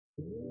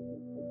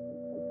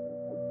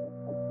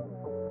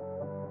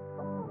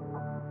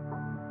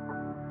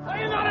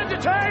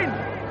entertained?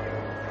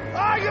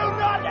 Are you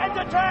not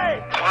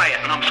entertained?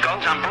 Quiet,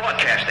 numbskulls, I'm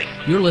broadcasting.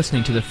 You're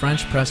listening to the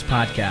French Press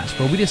Podcast,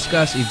 where we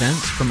discuss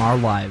events from our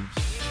lives.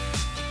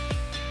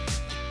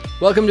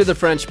 Welcome to the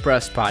French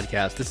Press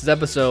Podcast. This is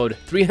episode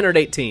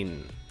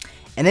 318.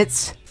 And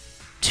it's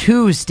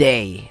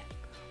Tuesday,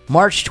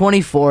 March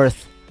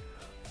 24th,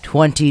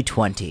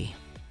 2020.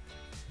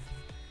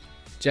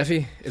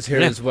 Jeffy is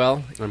here as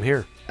well. I'm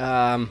here.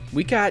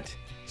 We got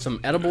some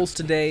edibles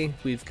today.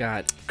 We've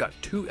got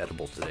two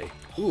edibles today.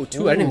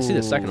 two. I didn't even see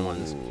the second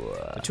ones.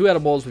 The two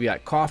edibles. We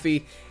got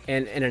coffee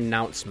and an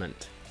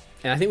announcement.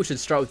 And I think we should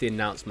start with the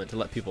announcement to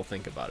let people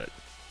think about it.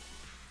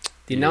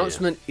 The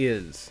announcement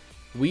is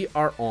we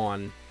are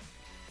on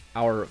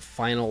our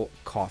final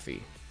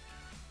coffee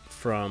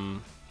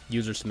from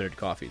user-submitted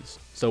coffees.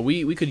 So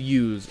we could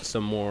use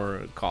some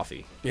more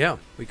coffee. Yeah,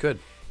 we could.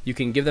 You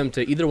can give them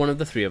to either one of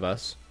the three of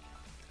us,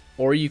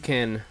 or you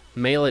can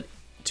mail it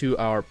to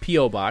our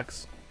P.O.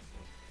 Box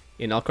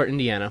in Elkhart,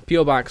 Indiana.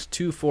 P.O. Box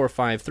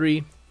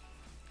 2453,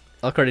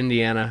 Elkhart,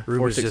 Indiana,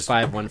 Ruben's just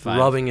 46515.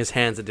 rubbing his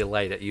hands of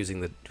delight at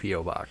using the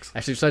P.O. Box.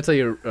 Actually, should I tell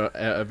you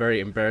a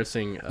very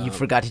embarrassing... You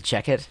forgot to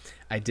check it?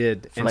 I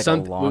did. For like a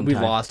long we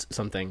time. lost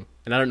something,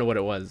 and I don't know what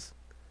it was.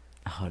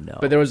 Oh, no.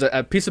 But there was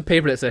a piece of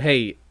paper that said,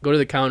 hey, go to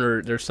the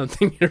counter, there's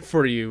something here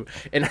for you.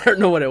 And I don't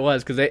know what it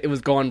was, because it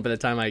was gone by the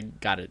time I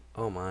got it.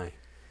 Oh, my.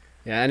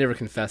 Yeah, I never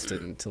confessed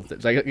it until...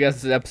 So I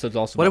guess this episode's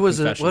also What about if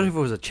confession. it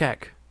was a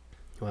check?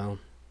 Well,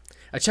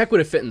 a check would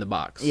have fit in the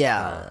box.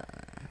 Yeah.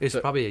 It's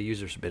probably a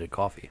user-submitted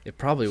coffee. It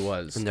probably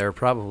was. And they're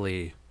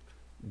probably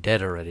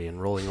dead already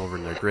and rolling over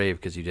in their grave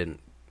because you didn't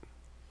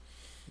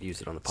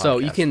use it on the podcast. So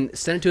you can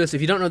send it to us.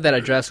 If you don't know that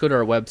address, go to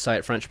our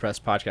website,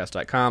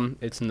 FrenchPressPodcast.com.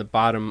 It's in the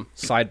bottom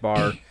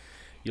sidebar.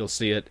 You'll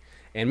see it.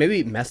 And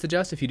maybe message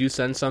us if you do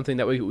send something.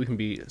 That way we can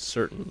be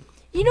certain.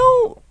 You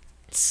know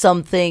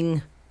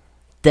something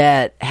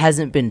that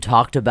hasn't been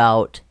talked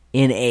about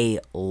in a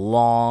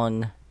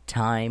long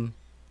time?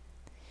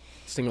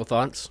 Single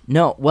thoughts?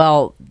 No,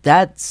 well,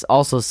 that's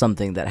also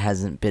something that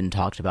hasn't been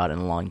talked about in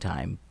a long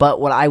time. But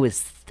what I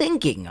was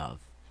thinking of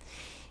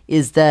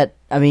is that,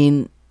 I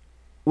mean,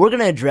 we're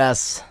going to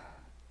address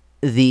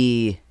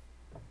the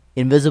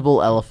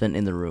invisible elephant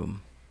in the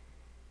room.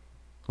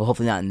 Well,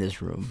 hopefully not in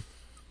this room.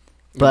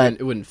 But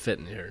it wouldn't fit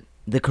in here.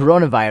 the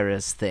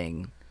coronavirus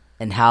thing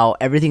and how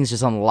everything's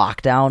just on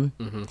lockdown.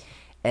 Mm-hmm.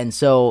 And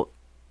so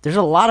there's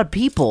a lot of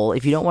people,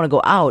 if you don't want to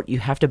go out, you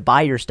have to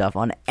buy your stuff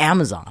on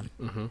Amazon.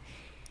 Mm-hmm.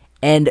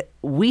 And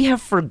we have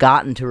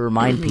forgotten to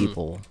remind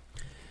people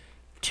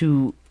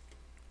to,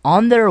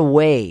 on their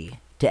way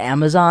to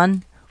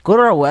Amazon, go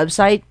to our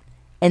website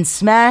and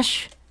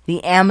smash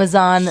the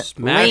Amazon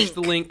link.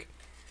 the link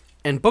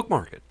and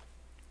bookmark it.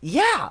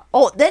 Yeah.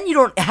 Oh, then you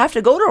don't have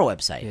to go to our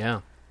website. Yeah.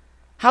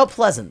 How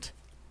pleasant.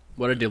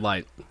 What a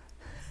delight.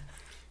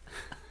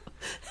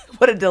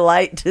 What a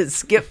delight to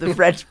skip the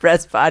French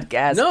Press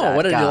Podcast. No,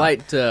 what a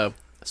delight to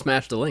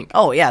smash the link.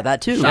 Oh, yeah,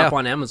 that too. Shop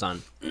on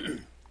Amazon.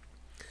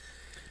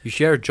 You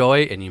share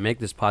joy and you make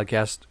this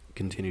podcast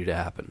continue to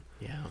happen.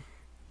 Yeah.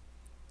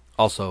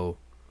 Also,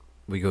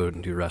 we go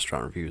and do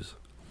restaurant reviews.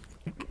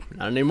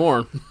 Not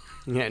anymore.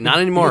 Yeah, not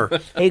anymore.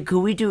 Hey,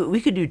 we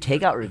could do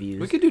takeout reviews.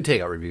 We could do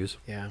takeout reviews.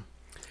 Yeah.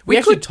 We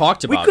actually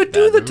talked about We could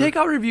do that, the remember?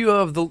 takeout review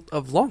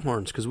of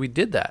Longhorns because we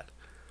did that.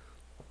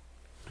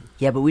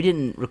 Yeah, but we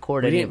didn't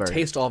record We any didn't of our...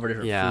 taste all of our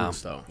different Yeah,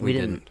 foods, though. We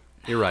didn't.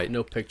 You're right.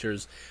 No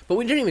pictures. But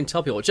we didn't even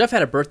tell people. Jeff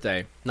had a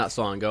birthday not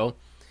so long ago.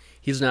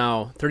 He's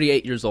now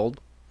 38 years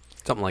old.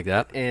 Something like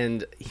that.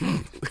 And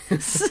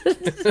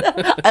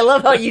I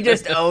love how you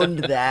just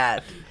owned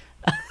that.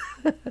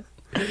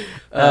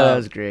 That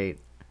was great.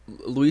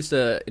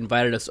 Luisa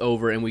invited us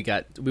over, and we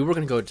were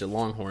going to go to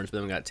Longhorns, but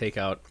then we got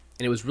takeout,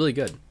 and it was really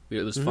good.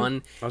 It was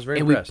fun. I was very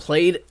and impressed. we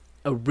played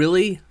a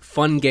really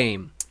fun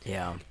game.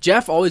 Yeah.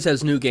 Jeff always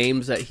has new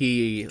games that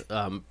he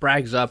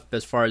brags up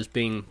as far as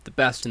being the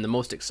best and the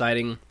most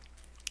exciting,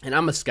 and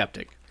I'm a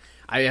skeptic.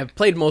 I have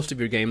played most of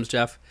your games,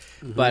 Jeff,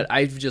 but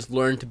I've just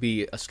learned to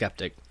be a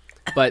skeptic.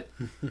 But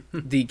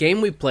the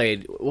game we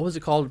played, what was it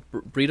called?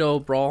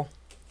 Burrito Brawl?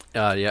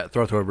 Yeah,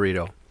 throw a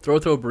burrito. Throw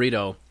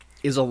Burrito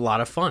is a lot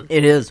of fun.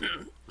 It is.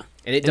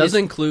 And it does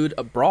include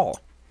a brawl.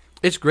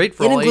 It's great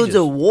for It all includes ages.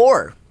 a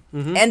war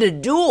and a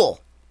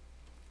duel.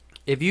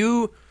 If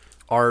you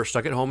are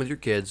stuck at home with your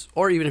kids,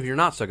 or even if you're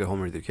not stuck at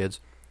home with your kids,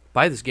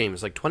 buy this game.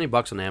 It's like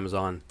 $20 on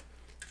Amazon.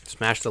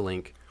 Smash the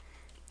link.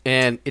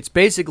 And it's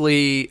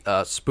basically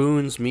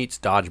Spoons meets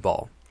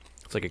Dodgeball.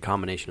 It's like a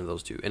combination of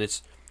those two. And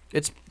it's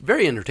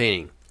very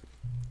entertaining.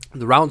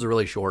 The rounds are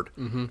really short,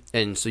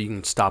 and so you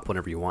can stop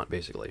whenever you want,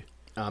 basically.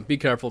 Be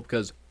careful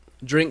because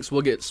drinks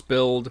will get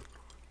spilled.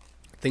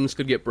 Things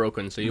could get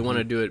broken, so you want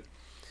to do it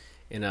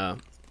in a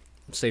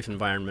safe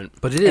environment.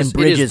 But it is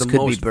bridges the could be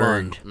most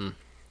burned. fun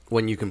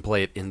when you can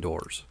play it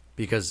indoors,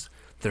 because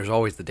there's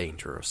always the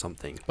danger of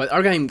something. But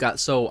our game got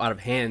so out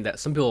of hand that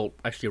some people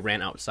actually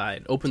ran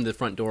outside, opened the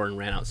front door and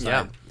ran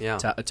outside Yeah.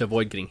 To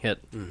avoid getting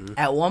hit.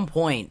 At one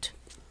point,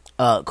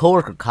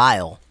 coworker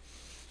Kyle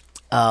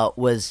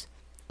was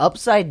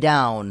upside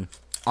down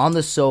on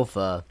the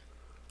sofa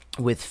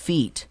with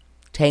feet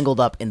tangled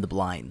up in the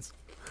blinds.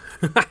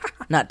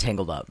 Not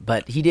tangled up,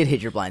 but he did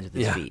hit your blinds with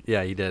his feet.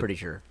 Yeah, he did. Pretty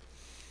sure.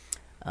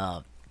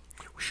 We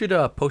should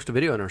post a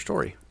video on our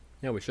story.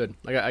 Yeah, we should.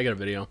 I got a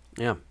video.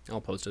 Yeah.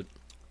 I'll post it.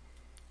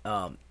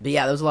 But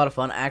yeah, that was a lot of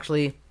fun.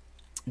 Actually,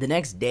 the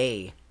next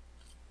day,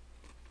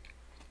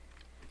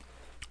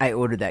 I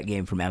ordered that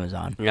game from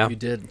Amazon. Yeah. You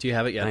did. Do you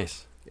have it yet?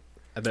 Nice.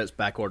 I bet it's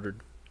back ordered.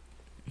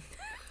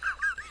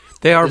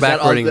 They are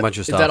backording a bunch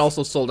of stuff. Is that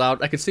also sold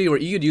out? I could see where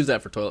you could use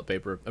that for toilet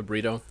paper, a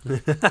burrito.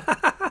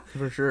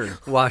 For sure.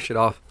 Wash it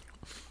off.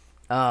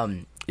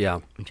 Yeah.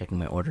 I'm checking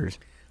my orders.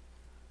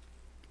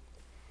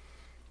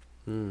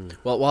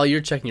 Well, while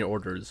you're checking your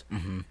orders,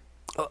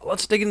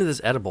 Let's dig into this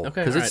edible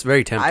Okay, because all it's right.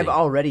 very tempting. I've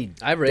already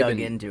I've already dug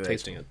been into it.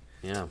 tasting it.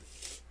 Yeah.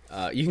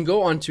 You can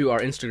go onto our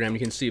Instagram. You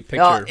can see a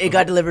picture Oh, it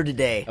got delivered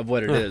today. of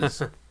what it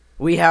is.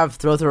 We have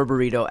Throw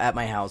Burrito at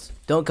my house.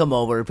 Don't come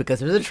over because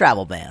there's a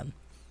travel ban.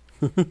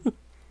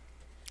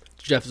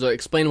 Jeff, so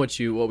explain what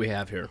we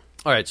have here.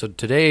 All right. So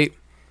today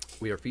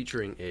we are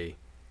featuring a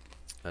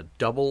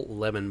double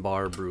lemon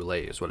bar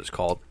brulee is what it's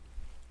called,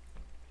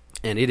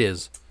 and it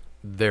is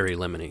very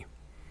lemony.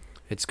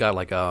 It's got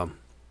like an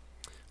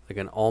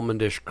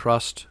almondish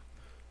crust,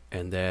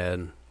 and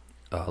then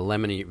a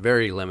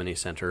very lemony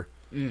center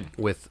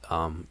with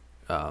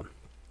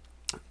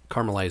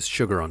caramelized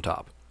sugar on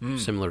top,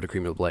 similar to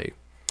creme brulee.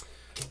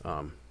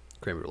 Creme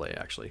brulee,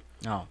 actually.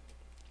 Oh.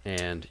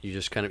 And you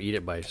just kind of eat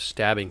it by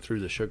stabbing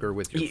through the sugar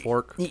with your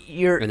fork,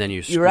 You're, and then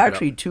you scoop you're it up.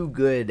 actually too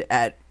good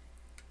at,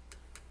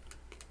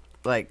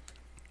 like,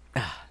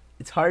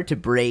 it's hard to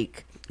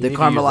break the need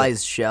to use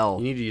caramelized shell.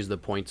 You need to use the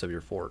points of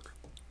your fork.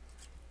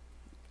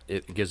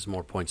 It gives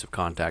more points of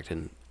contact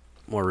and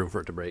more room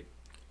for it to break.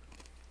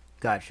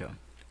 Gotcha.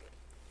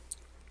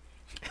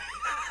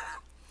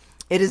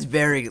 It is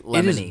very lemony.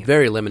 It is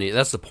very lemony.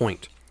 That's the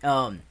point.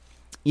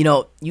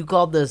 You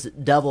called this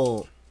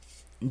double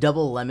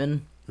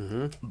lemon,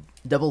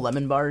 double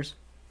lemon bars,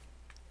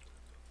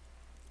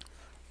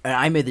 and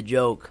I made the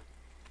joke.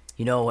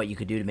 You know what you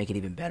could do to make it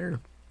even better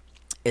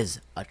is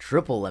a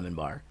triple lemon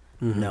bar.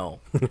 No,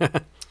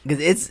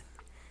 because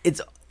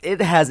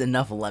it has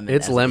enough lemon.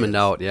 It's as it lemoned is.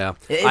 out, yeah.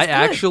 It's I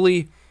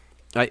good.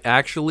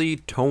 actually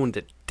toned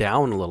it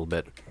down a little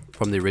bit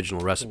from the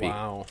original recipe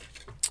Wow.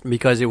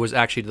 because it was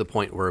actually to the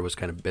point where it was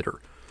kind of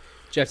bitter.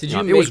 Jeff, did you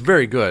It was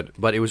very good,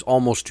 but it was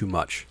almost too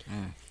much.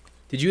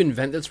 Did you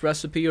invent this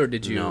recipe, or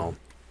did you? No.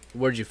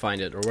 Where did you find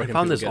it, or where I can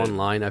found people this get it?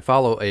 online. I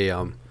follow a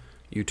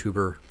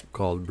YouTuber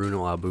called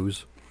Bruno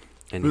Albuz.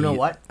 And Bruno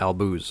what?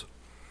 Albuz.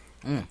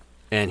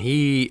 And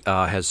he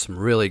has some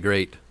really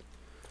great,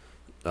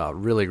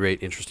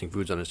 interesting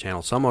foods on his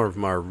channel. Some of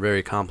them are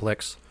very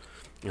complex,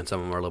 and some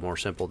of them are a little more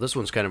simple. This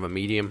one's kind of a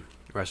medium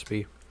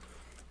recipe,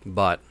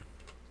 but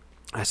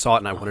I saw it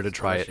and I wanted to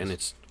try it, and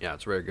it's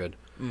very good.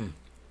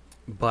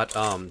 But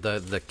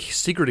the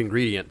secret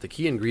ingredient, the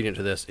key ingredient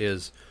to this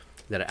is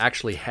that it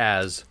actually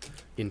has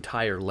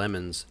entire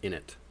lemons in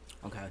it,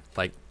 Okay.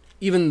 like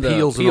Even the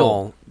peels and peel.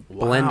 all,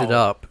 blended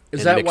Wow. up Is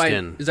and that mixed why?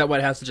 in. Is that why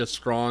it has such a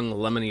strong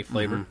lemony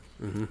flavor?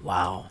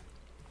 Wow.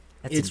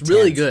 That's It's intense.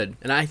 really good,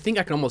 and I think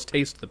I can almost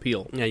taste the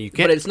peel. Yeah, you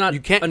can't. But it's not. You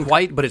can't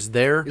quite, but it's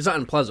there. It's not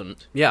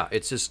unpleasant. Yeah,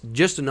 it's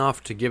just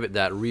enough to give it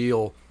that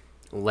real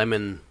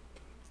lemon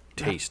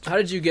taste. How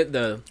did you get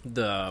the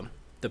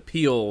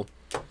peel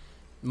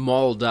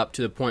mauled up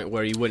to the point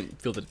where you wouldn't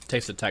feel the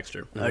taste of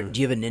texture?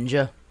 Do you have a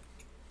ninja?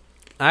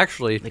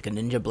 Actually, Like a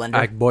ninja blender?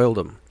 I boiled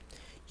them.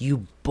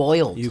 You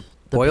boiled You the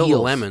boil the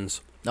peels.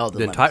 lemons. Oh,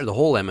 the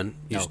whole lemon.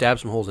 You Oh. stab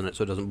some holes in it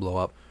so it doesn't blow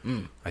up.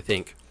 I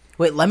think.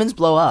 Wait, lemons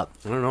blow up.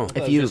 I don't know.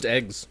 If you just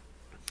eggs.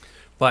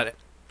 But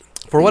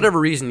for whatever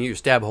reason, you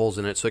stab holes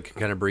in it so it can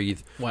kind of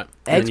breathe. What?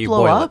 And then Eggs you blow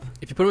boil up? it.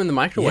 If you put them in the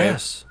microwave?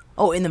 Yes.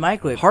 Oh, in the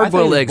microwave.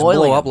 Hard-boiled eggs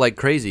blow up like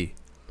crazy.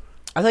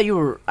 I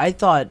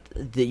thought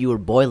that you were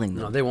boiling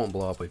them. No, they won't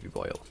blow up if you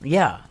boil.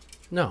 Yeah.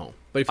 No.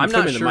 But if you I'm put them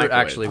not in the sure microwave,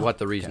 actually what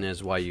the reason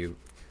is why you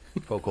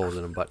poke holes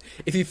in them, but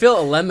if you fill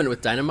a lemon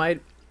with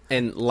dynamite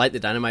and light the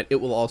dynamite, it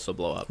will also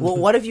blow up. Well,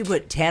 what if you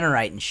put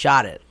tannerite and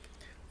shot it?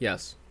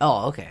 Yes.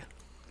 Oh, okay.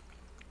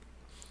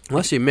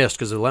 unless you missed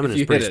because the lemon If is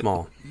you pretty hit it.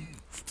 small.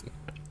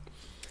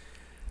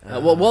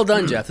 Well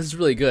done, Jeff. This is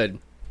really good.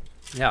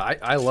 Yeah,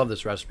 I love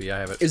this recipe. I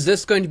have it. Is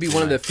this going to be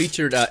one of the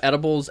featured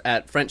edibles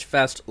at French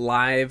Fest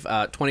Live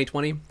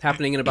 2020,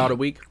 happening in about a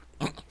week?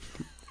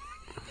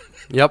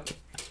 Yep.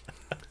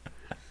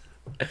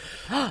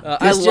 I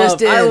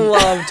just in.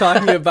 love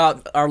talking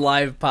about our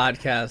live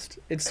podcast.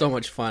 It's so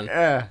much fun.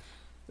 At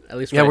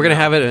least Yeah, right we're gonna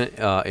now. have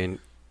it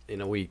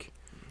in a week.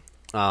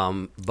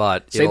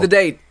 But Save the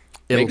date.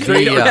 It'll Make sure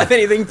be you don't have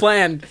anything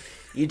planned.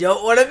 You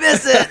don't want to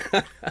miss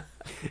it.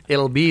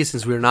 it'll be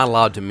since we're not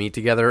allowed to meet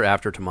together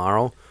after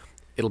tomorrow.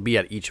 It'll be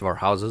at each of our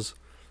houses,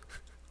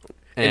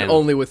 And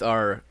only with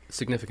our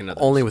significant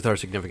others. only with our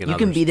significant You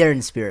others. can be there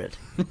in spirit.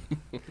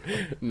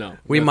 No.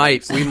 We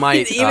might. Even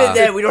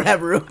then, we don't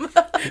have room.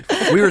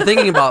 We were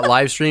thinking about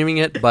live streaming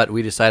it, but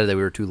we decided that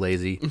we were too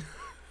lazy.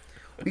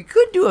 We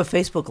could do a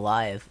Facebook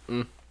Live.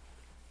 An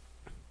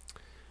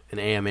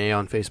AMA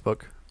on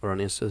Facebook or on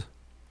Insta.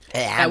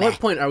 At what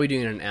point are we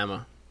doing an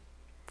AMA?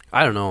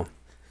 I don't know.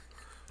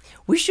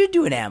 We should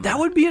do an AMA. That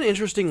would be an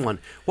interesting one.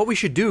 What we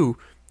should do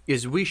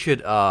is we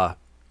should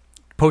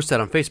post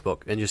that on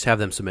Facebook and just have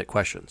them submit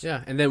questions.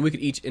 Yeah, and then we could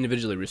each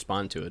individually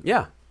respond to it.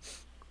 Yeah.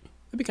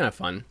 It'd be kind of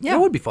fun. Yeah. That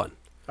would be fun.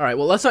 All right,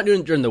 well, let's not do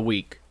it during the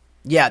week,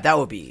 Yeah, that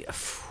would be.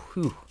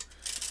 Whew.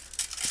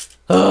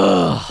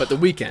 but the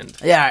weekend.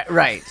 Yeah,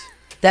 right.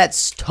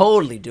 That's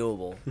totally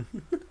doable.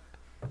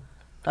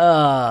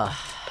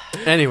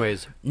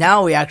 Anyways,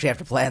 Now we actually have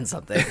to plan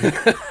something.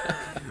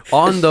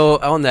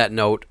 on that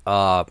note,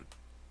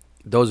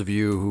 those of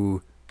you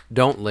who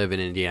don't live in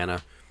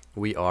Indiana,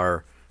 we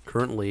are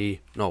we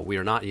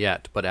are not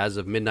yet, but as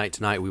of midnight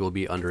tonight, we will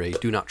be under a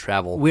do not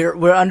travel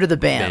We're under the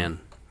ban.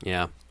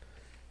 Yeah.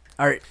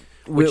 All right,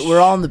 we're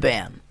all in the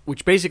ban.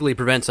 Which basically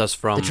prevents us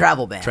from The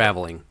travel ban.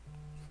 traveling,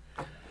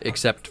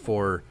 except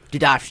for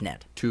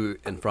Didashnet. to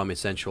and from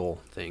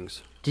essential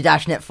things.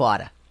 Didashnet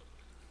fodder.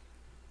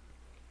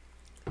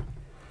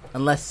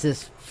 Unless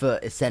it's for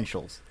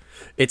essentials.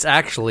 It's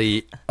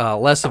actually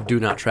less of do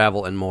not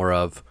travel and more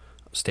of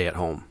stay at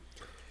home.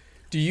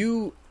 Do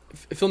you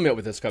fill me up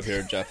with this cup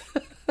here, Jeff?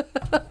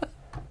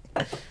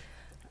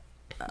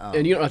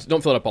 And you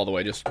don't fill it up all the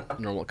way, just a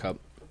normal cup.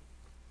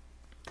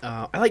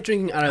 I like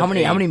drinking out of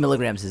How many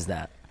milligrams is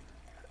that?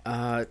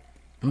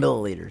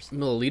 milliliters?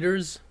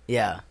 Milliliters.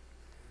 Yeah.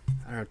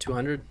 I don't know,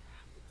 200.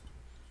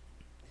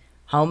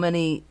 How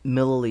many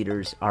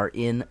milliliters are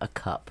in a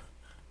cup?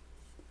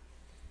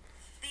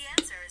 The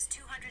answer is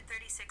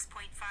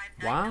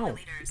 236.59 Wow.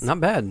 milliliters. Not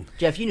bad.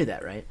 Jeff, you knew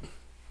that, right?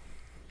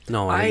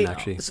 No, I didn't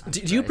actually.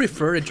 Do you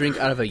prefer to drink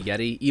out of a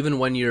Yeti even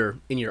when you're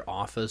in your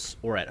office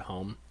or at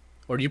home,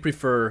 or do you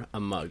prefer a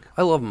mug?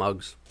 I love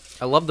mugs.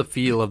 I love the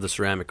feel of the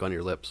ceramic on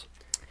your lips.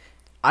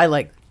 I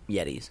like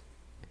Yetis.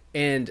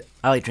 And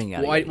I like drinking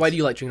out of Yetis. why do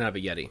you like drinking out of a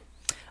Yeti?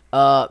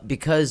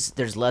 Because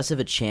there's less of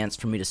a chance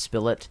for me to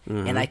spill it,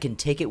 Mm-hmm. and I can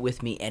take it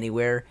with me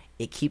anywhere.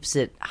 It keeps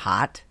it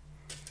hot,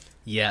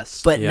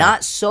 Yes, but Yeah.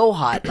 not so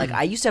hot. Like,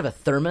 I used to have a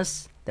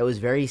thermos that was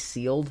very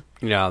sealed,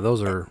 Yeah,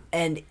 those are.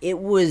 and it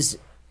was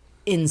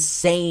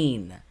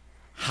insane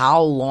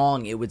how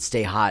long it would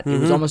stay hot. It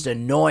was almost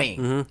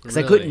annoying because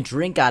I Really? couldn't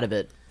drink out of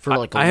it for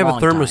like a I have a long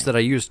thermos time. that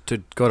I use to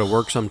go to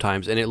work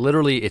sometimes, and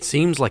it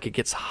seems like it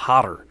gets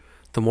hotter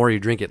the more you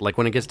drink it. Like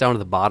when it gets down to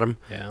the bottom,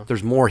 Yeah.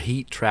 there's more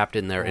heat trapped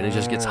in there, and it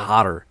just gets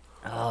hotter.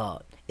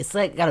 It's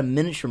like got a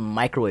miniature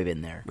microwave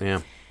in there.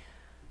 Yeah.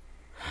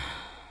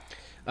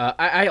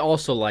 I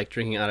also like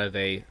drinking out of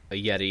a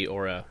Yeti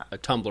or a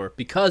tumbler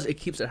because it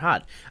keeps it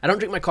hot. I don't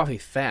drink my coffee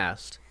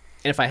fast,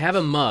 and if I have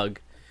a mug,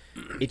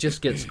 it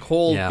just gets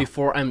cold Yeah.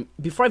 before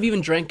I've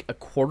even drank a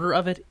quarter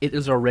of it. It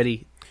is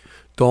already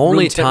The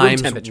only room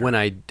times temperature. when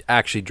I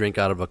actually drink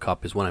out of a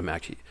cup is when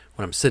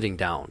I'm sitting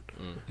down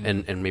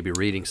Mm-hmm. and maybe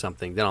reading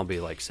something. Then I'll be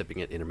like sipping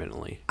it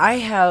intermittently. I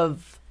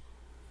have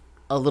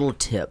a little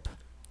tip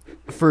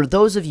for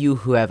those of you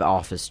who have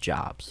office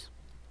jobs.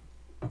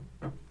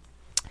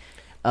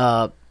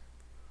 And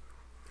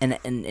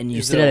you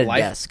Is sit it at a a life-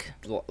 desk.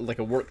 like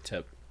a work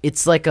tip.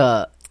 It's like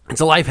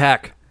It's a life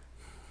hack.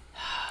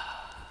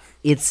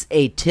 it's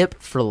a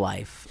tip for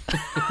life.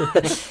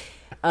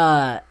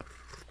 I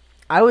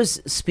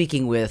was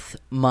speaking with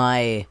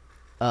my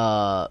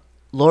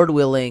Lord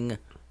willing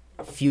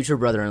future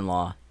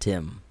brother-in-law,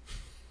 Tim,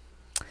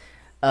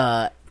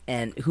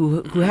 and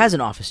who has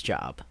an office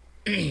job.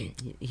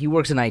 He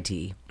works in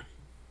IT,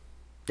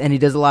 and he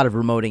does a lot of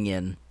remoting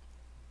in.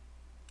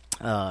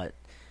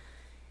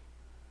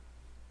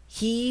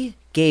 He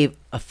gave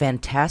a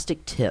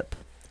fantastic tip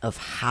of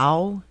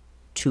how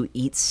to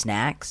eat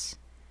snacks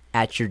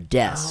at your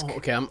desk Oh,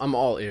 okay, I'm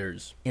all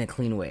ears. in a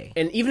clean way.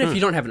 And even if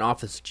you don't have an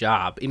office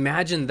job,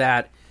 imagine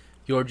that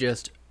you're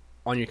just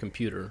on your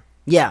computer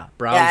Yeah,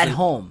 browsing at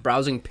home.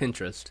 browsing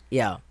Pinterest,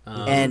 Yeah,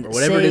 and or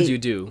whatever it say- is you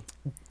do.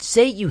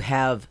 Say you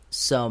have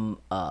some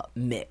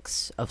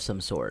mix of some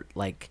sort,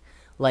 like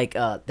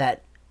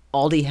that.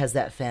 Aldi has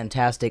that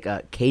fantastic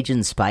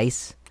Cajun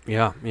spice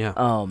Yeah, yeah.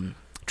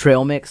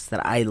 trail mix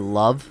that I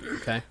love,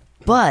 Okay,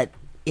 but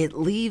it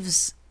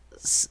leaves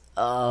Schmutz.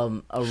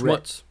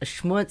 a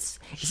schmutz.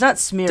 It's not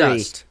smeary,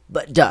 Dust.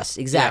 but dust.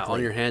 Exactly. Yeah,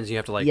 on your hands you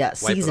have to like yeah, wipe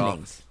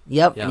seasonings. it off.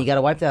 Yep, Yeah. and you got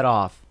to wipe that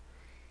off.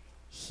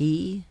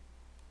 He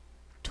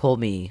told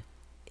me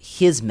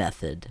his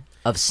method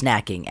of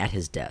snacking at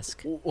his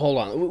desk. hold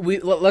on.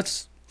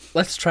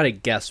 Let's try to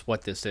guess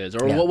what this is,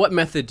 or Yeah. what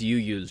method do you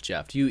use,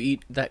 Jeff? Do you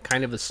eat that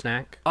kind of a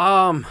snack?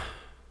 I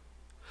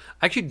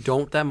actually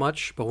don't that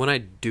much, but when I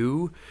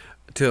do,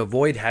 to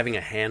avoid having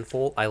a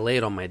handful, I lay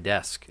it on my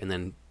desk and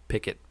then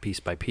pick it piece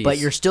by piece. But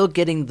you're still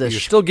getting the You're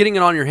still getting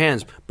it on your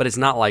hands, but it's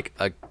not like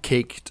a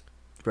caked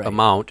Right.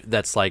 amount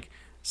that's like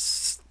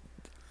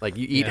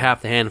you eat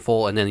half the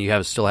handful and then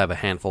you still have a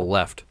handful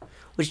left.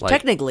 which like-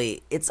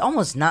 technically it's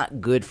almost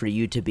not good for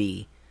you to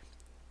be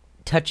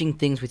touching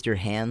things with your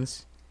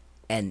hands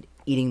and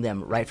eating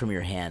them right from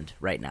your hand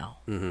right now.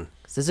 Mm-hmm.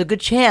 'Cause there's a good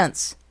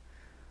chance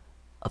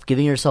of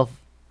giving yourself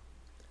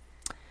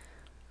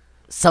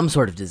some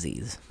sort of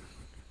disease.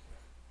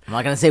 I'm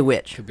not going to say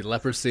which. Could be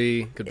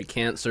leprosy, could be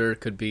cancer,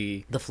 could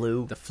be The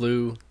flu. the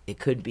flu, It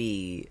could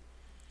be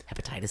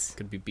hepatitis,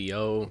 could be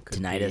BO, could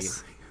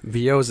tinnitus.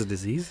 VO is a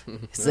disease?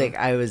 It's like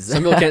I was.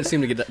 Some people can't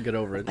seem to get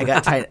over it. I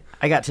got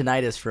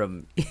tinnitus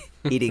from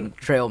eating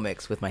trail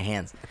mix with my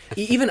hands.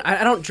 Even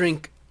I don't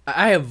drink.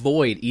 I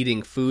avoid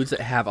eating foods that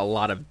have a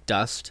lot of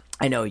dust.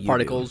 I know you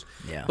particles.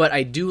 do. Yeah. But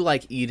I do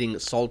like eating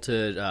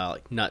salted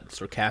like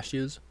nuts or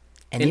cashews.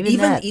 And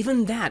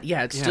even that,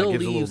 yeah, it Yeah, still it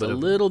gives leaves a a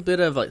little bit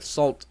of like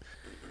salt.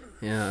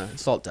 Yeah,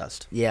 salt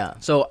dust. Yeah.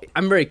 So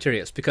I'm very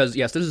curious because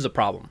yes, this is a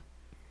problem.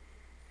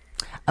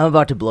 I'm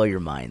about to blow your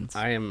minds.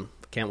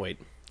 Can't wait.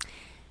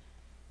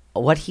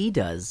 What he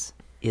does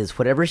is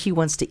whatever he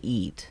wants to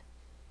eat,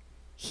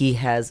 he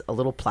has a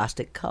little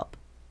plastic cup.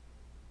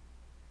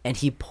 And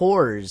he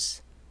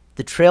pours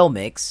the trail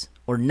mix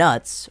or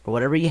nuts or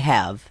whatever you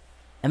have,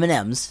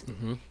 M&Ms,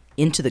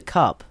 into the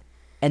cup.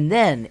 And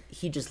then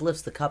he just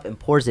lifts the cup and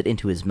pours it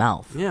into his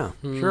mouth. Yeah,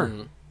 sure.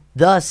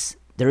 Thus,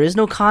 there is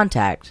no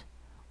contact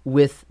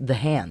with the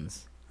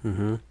hands.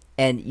 Mm-hmm.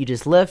 And you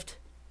just lift,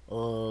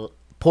 pour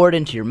it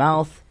into your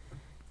mouth,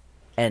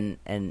 and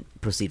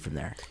proceed from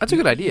there. That's a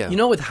good idea. You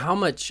know, with how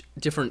much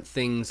different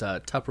things,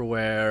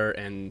 Tupperware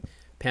and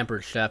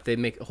Pampered Chef, they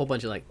make a whole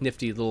bunch of like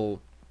nifty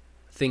little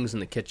things in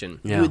the kitchen.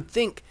 Yeah. You would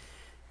think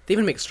they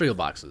even make cereal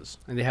boxes,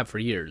 and they have for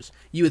years.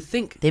 You would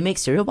think They make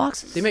cereal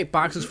boxes? they make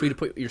boxes for you to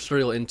put your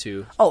cereal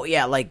into. Oh,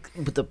 yeah, like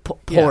with the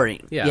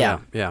pouring. Yeah.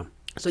 Yeah.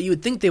 So you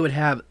would think they would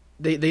have.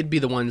 They'd be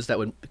the ones that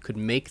could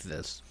make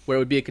this, where it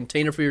would be a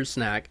container for your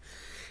snack,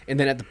 and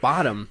then at the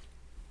bottom,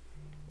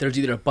 there's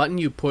either a button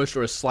you push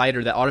or a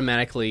slider that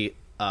automatically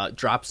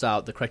drops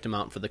out the correct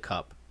amount for the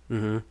cup.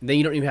 Mm-hmm. Then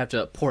you don't even have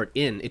to pour it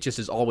in; it just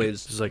is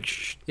always It's like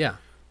shh. yeah.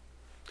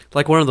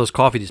 Like one of those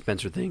coffee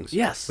dispenser things.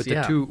 Yes, with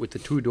yeah. the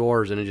two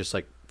doors, and it just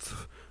like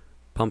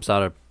pumps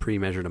out a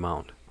pre-measured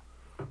amount.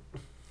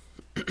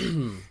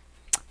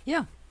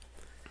 Yeah.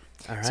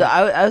 All right. So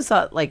I was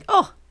thought, like,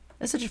 oh,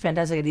 that's such a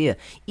fantastic idea.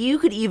 You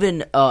could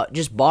even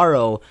just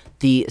borrow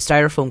the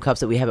styrofoam cups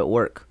that we have at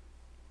work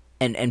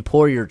and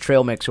pour your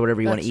trail mix or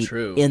whatever you want to That's eat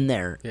true. in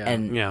there. Yeah.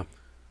 And Yeah.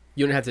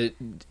 You don't have to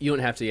ingest. you don't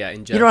have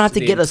to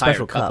the get a entire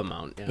special cup.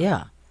 amount.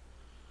 Yeah.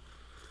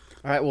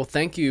 All right. Well,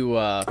 thank you,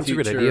 a good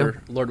future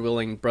idea. Lord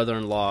willing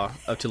brother-in-law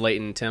to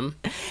Leighton Tim.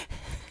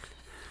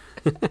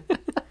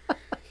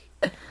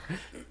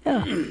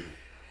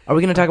 Are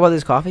we going to talk about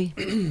this coffee?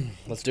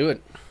 Let's do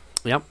it.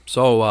 Yep.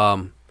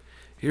 So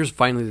here's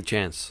finally the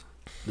chance.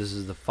 This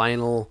is the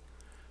final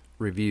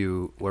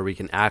review where we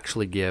can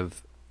actually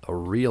give a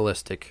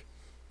realistic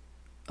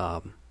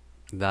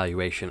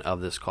valuation of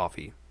this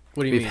coffee.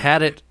 What do you We've mean?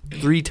 had it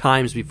 3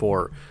 times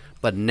before,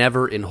 but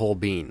never in whole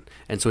bean.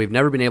 And so we've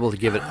never been able to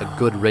give it a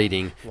good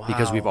rating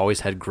because we've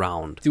always had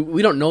ground. Dude,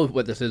 we don't know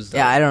what this is. Though.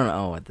 Yeah, I don't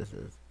know what this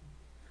is.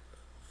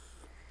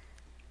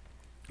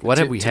 What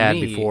To- have we to had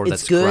me, before It's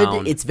that's good.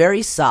 ground? It's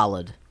very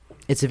solid.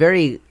 It's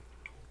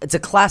a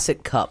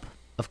classic cup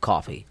of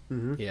coffee,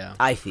 Yeah.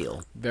 I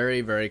feel.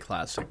 Very, very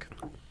classic.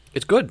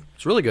 It's good.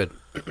 It's really good.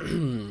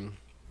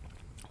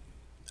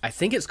 I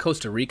think it's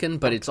Costa Rican,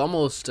 but it's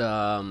almost.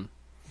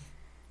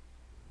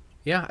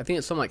 Yeah, I think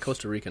it's something like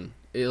Costa Rican.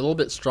 A little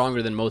bit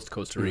stronger than most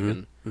Costa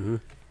Rican.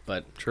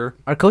 But Sure.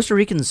 Are Costa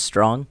Ricans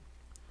strong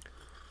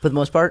for the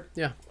most part?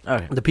 yeah.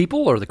 Okay. The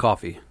people or the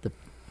coffee?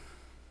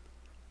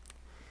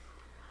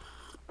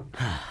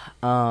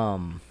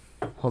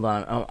 Hold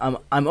on.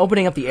 I'm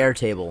opening up the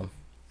Airtable.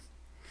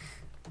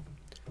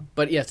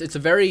 But yes, it's a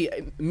very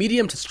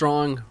medium to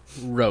strong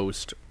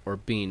roast or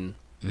bean.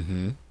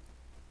 Mm-hmm.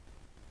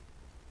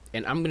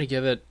 And I'm gonna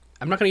give it.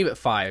 I'm not gonna give it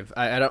 5.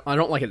 I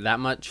don't like it that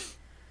much.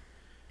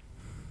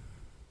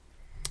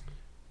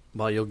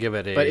 Well, you'll give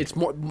it a... But it's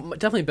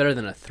definitely better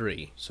than a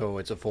 3. So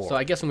it's a 4. So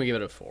I guess I'm gonna give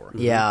it a 4.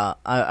 Yeah,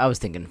 I was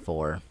thinking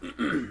 4.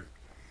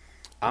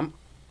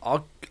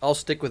 I'll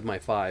stick with my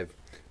 5.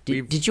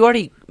 Did you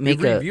already make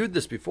We've a... reviewed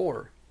this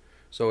before,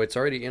 so it's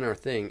already in our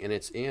thing, and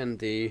it's in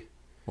the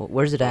Well,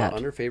 where's it at?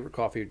 under favorite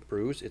coffee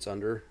brews. It's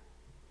under.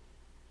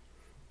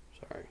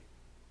 Sorry,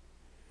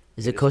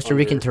 Is it it's Costa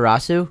Rican under-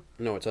 Tarasu?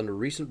 no, it's under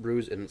recent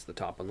brews, and it's the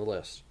top on the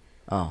list.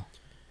 Oh.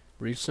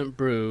 Recent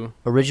brew.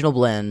 Original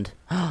blend.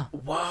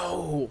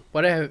 Whoa!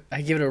 What I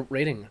give it a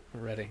rating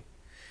already.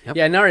 Yep.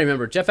 Yeah, now I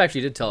remember. Jeff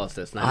actually did tell us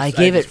this. And I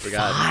gave it just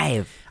forgot.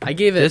 5. I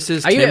gave it. This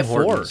is I gave Tim it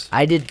 4. Hortons.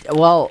 I did...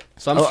 Well,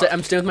 So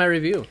I'm staying with my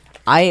review.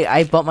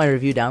 I bumped my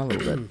review down a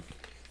little bit.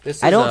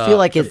 This I is, don't feel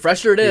like The it's...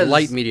 fresher it a is,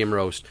 light medium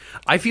roast.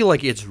 I feel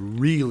like it's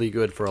really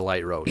good for a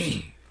light roast.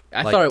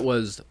 I like- thought it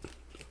was.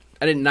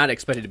 I did not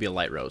expect it to be a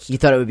light roast. You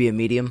thought it would be a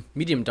medium?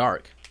 Medium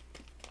dark.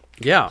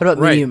 Yeah, What about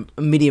right.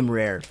 medium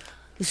rare?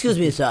 Excuse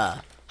me,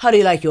 sir. How do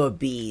you like your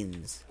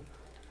beans?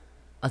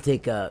 I'll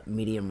take a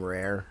medium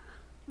rare.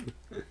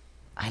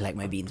 I like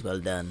my beans well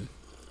done.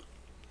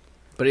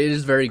 But it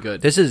is very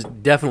good. This is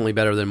definitely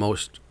better than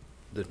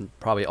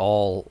probably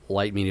all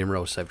light medium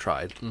roasts I've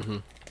tried.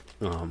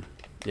 Mm-hmm.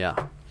 Yeah,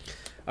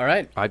 All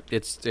right.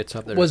 it's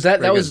up there. Was that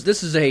Very was good.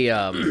 this is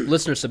a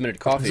listener submitted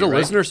coffee? This is a right?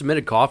 listener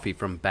submitted coffee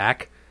from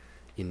back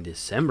in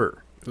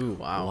December. Ooh,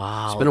 wow.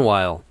 Wow. It's been a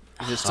while.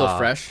 Is it still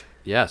fresh?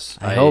 Yes,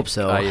 I hope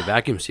so. I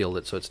vacuum sealed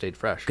it so it stayed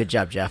fresh. Good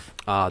job, Jeff.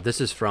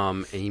 This is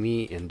from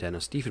Amy and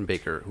Dennis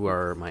Diefenbaker, who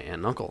are my aunt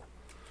and uncle.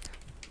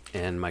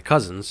 and my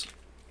cousins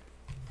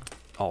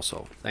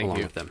also Thank along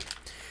you. with them.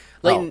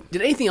 Leighton,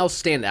 did anything else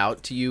stand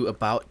out to you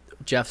about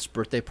Jeff's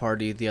birthday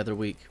party the other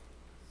week?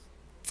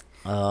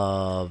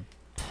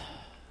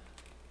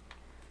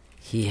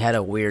 He had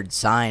a weird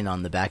sign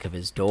on the back of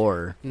his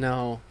door.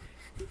 No.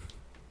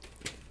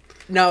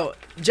 Now,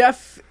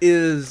 Jeff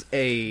is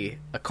a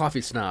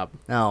coffee snob.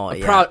 Oh, a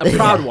yeah.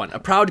 proud one. A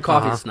proud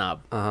coffee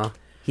snob.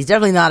 He's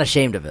definitely not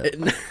ashamed of it.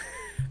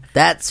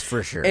 That's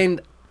for sure.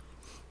 And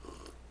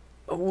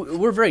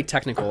we're very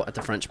technical at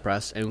the French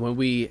Press, and when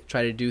we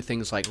try to do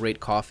things like rate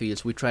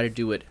coffees, we try to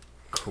do it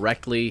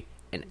correctly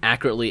and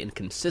accurately and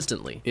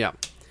consistently. Yeah.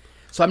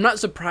 So I'm not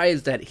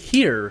surprised that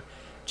here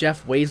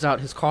Jeff weighs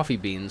out his coffee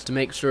beans to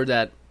make sure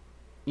that,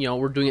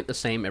 we're doing it the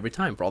same every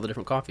time for all the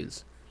different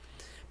coffees.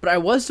 But I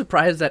was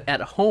surprised that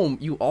at home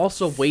you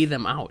also weigh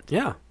them out.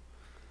 Yeah.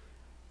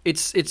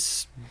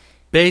 It's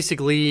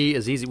basically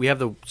as easy. We have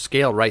the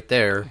scale right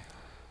there.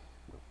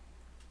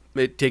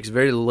 It takes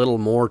very little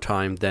more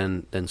time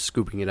than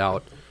scooping it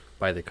out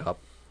by the cup.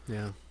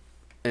 Yeah.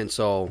 And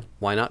so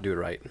why not do it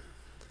right?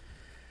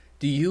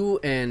 Do you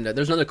and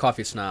there's another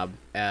coffee snob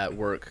at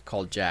work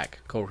called Jack,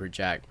 coworker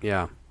Jack,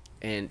 Yeah.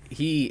 and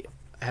he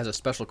has a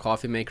special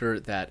coffee maker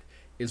that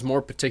is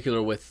more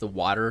particular with the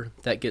water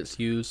that gets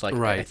used. Like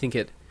Right. I think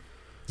it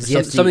Does he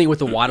have to- something with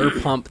the water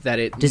pump that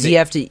it Does he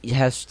have to? He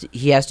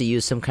has to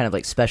use some kind of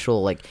like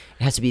special, like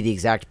it has to be the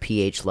exact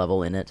pH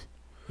level in it.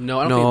 No,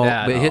 I don't No, think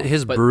that. but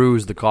his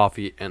brews the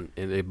coffee and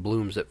it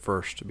blooms it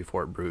first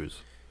before it brews.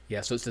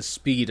 Yeah, so it's the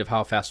speed of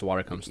how fast the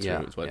water comes through.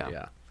 Yeah, Is what, yeah.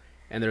 yeah.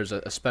 And there's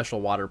a special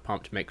water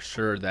pump to make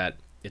sure that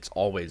it's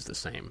always the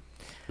same.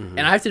 Mm-hmm.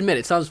 And I have to admit,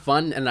 it sounds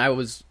fun, and I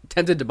was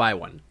tempted to buy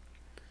one.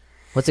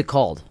 What's it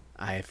called?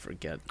 I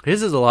forget.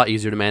 His is a lot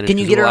easier to manage. Can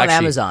you 'cause get it it'll on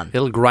Amazon?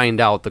 It'll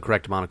grind out the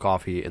correct amount of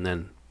coffee and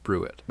then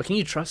brew it. But can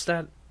you trust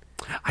that?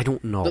 I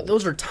don't know.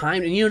 Those are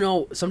timed,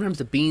 and sometimes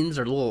the beans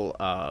are a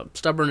little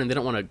stubborn and they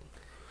don't want to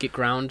get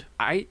ground.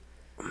 I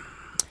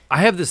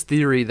have this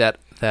theory that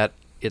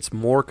it's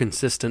more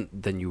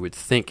consistent than you would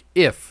think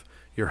if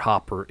your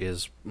hopper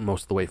is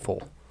most of the way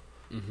full.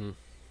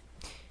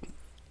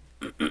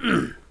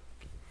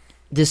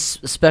 This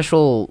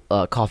special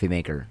coffee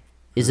maker,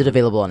 is it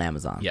available on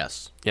Amazon?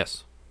 Yes.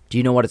 Yes. Do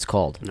you know what it's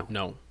called?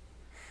 No.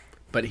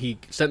 But he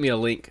sent me a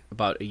link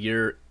about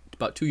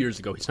 2 years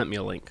ago. He sent me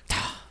a link.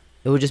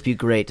 It would just be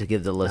great to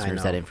give the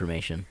listeners that know.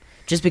 information,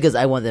 just because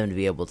I want them to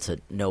be able to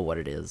know what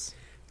it is.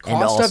 And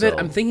Cost of it, also-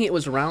 I'm thinking it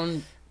was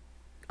around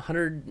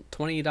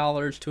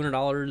 $120,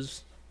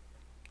 $200.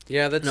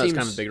 Yeah, that No, seems it's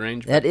kind of a big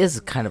range. That is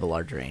kind of a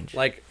large range.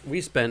 like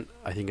we spent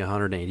I think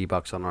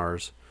 $180 on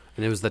ours,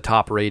 and it was the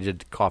top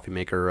rated coffee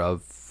maker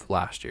of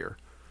last year.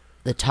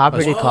 The top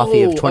rated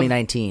coffee of Whoa,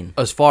 2019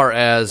 As far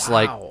as Wow.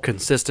 like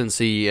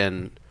consistency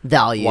and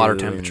value, water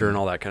temperature and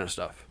all that kind of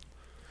stuff.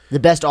 the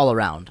best all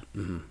around.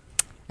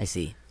 I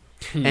see.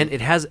 And it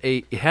has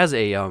a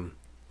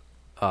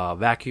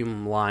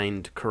vacuum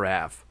lined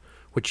carafe,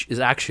 which is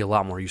actually a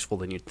lot more useful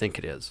than you'd think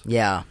it is.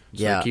 Yeah, it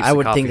yeah. keeps I the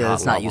would think coffee that hot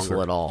it's a not lot useful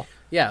longer. at all.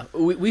 Yeah,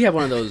 we have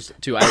one of those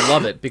too. I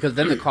love it because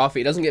then the coffee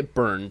it doesn't get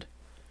burned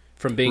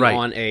from being Right.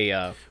 on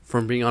a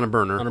From being on a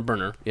burner.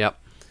 burner. Yep.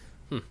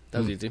 That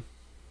was easy.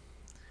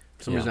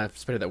 For some Yeah. reason, I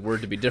expected that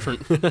word to be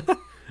different.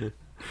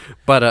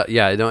 But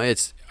yeah, no,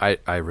 it's I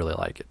really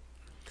like it.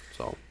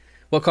 So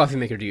What coffee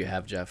maker do you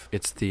have, Jeff?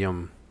 it's the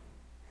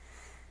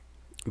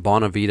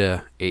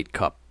Bonavita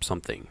 8-cup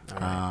something.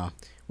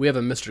 We have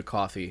a Mr.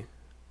 Coffee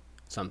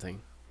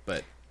something,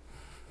 but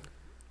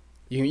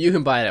you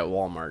can buy it at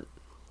Walmart.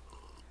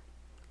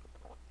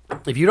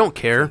 If you don't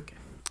care,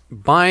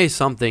 buy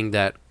something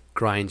that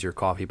grinds your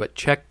coffee, but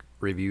check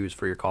reviews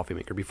for your coffee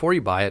maker before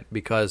you buy it,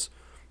 because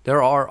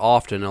there are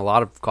often a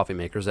lot of coffee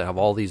makers that have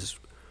all these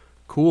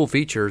cool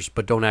features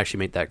but don't actually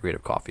make that great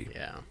of coffee.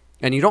 Yeah.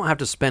 And you don't have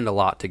to spend a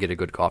lot to get a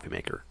good coffee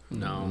maker.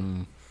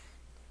 No.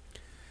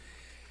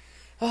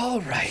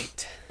 All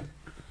right.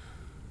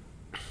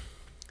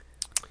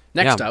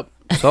 Next Yeah. up.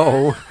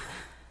 So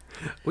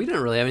we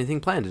didn't really have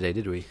anything planned today,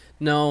 did we?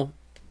 No,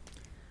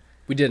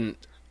 we didn't.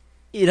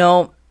 You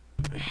know,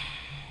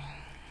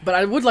 But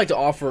I would like to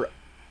offer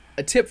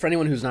a tip for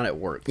anyone who's not at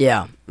work.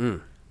 yeah.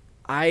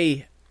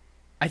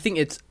 I think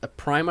it's a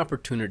prime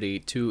opportunity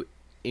to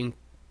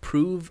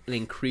improve and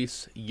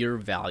increase your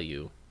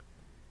value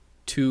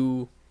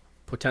to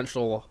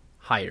potential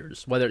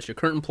hires, whether it's your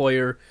current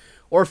employer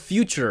or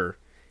future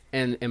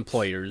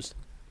employers.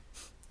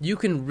 You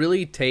can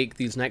really take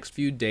these next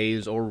few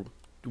days or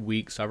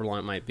weeks, however long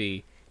it might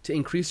be, to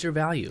increase your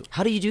value.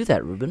 How do you do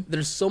that, Ruben?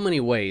 There's so many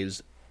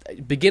ways.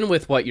 Begin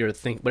with what you're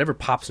thinking, whatever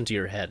pops into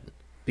your head.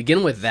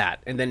 Begin with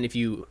that, and then if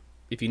you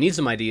need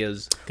some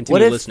ideas,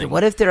 continue listening.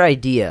 What if their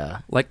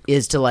idea Like-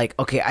 is to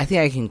okay, I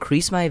think I can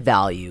increase my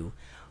value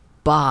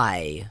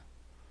by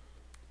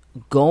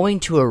going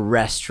to a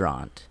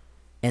restaurant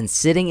and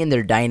sitting in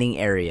their dining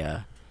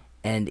area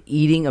and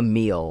eating a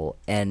meal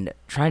and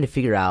trying to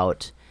figure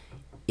out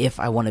if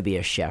I want to be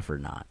a chef or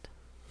not.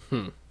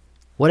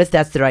 What if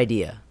that's their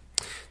idea?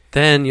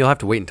 Then you'll have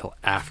to wait until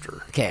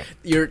after. Okay.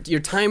 your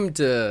time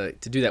to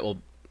do that will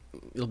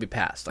You'll be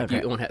passed. Like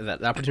Okay. you won't have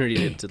that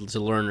opportunity to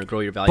learn or grow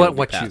your value. But will be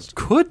what you passed.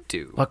 could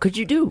do What could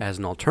you do? as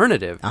an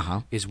alternative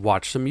Uh-huh. is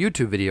watch some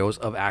YouTube videos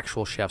of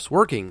actual chefs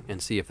working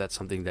and see if that's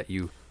something that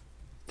you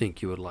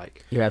think you would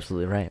like. You're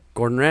absolutely right.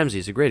 Gordon Ramsay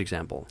is a great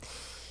example.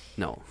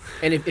 No.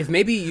 And if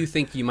maybe you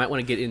think you might want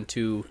to get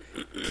into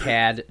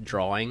CAD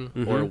drawing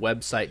or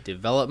website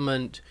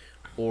development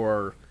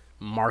or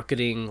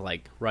marketing,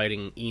 like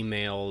writing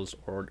emails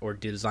or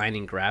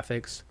designing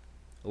graphics,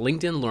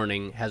 LinkedIn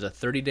Learning has a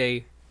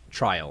 30-day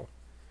trial.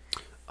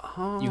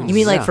 Oh, You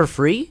mean like yeah. for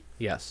free?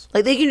 Yes.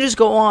 Like they can just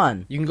go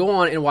on. You can go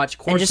on and watch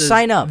courses. And just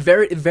sign up.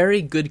 Very,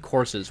 very good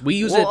courses. We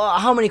use Well,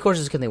 how many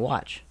courses can they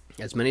watch?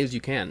 it as many as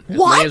you can. As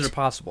What? many as are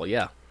possible,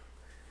 yeah.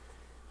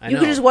 I You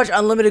know. can just watch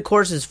unlimited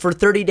courses for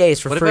 30 days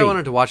for What free. if I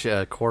wanted to watch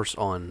a course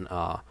on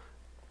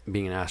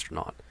being an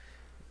astronaut?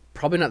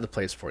 Probably not the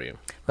place for you.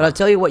 But I'll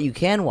tell you what you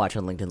can watch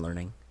on LinkedIn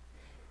Learning.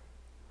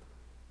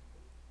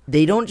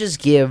 They don't just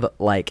give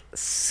like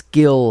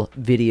skill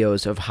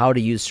videos of how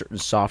to use certain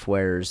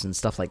softwares and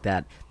stuff like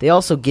that. They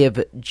also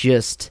give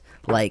just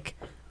like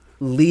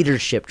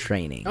leadership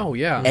training. Oh,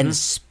 yeah. And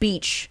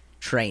speech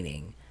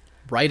training,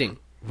 Writing.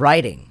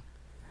 writing.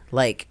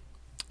 Like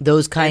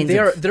those kinds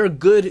And they're of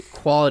good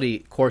quality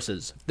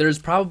courses. There's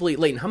probably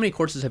Leighton, how many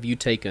courses have you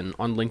taken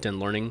on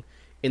LinkedIn Learning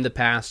in the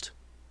past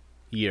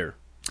year?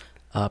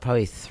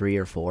 probably 3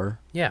 or 4.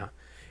 Yeah.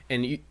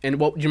 And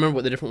what do you remember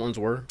what the different ones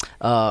were?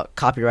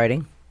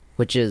 Copywriting,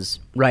 which is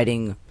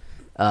writing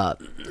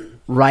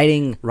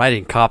writing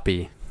Writing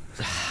copy.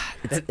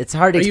 it's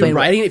hard to Are you explain.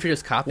 writing it if you're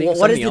just copying What is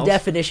something the else?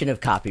 definition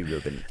of copy,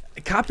 Ruben?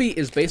 Copy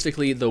is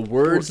basically the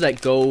words that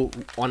go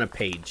on a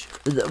page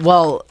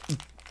Well,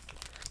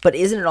 but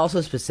isn't it also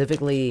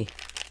specifically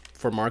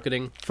for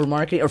marketing. for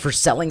marketing or for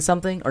selling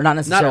something, or not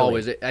necessarily? Not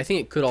always. I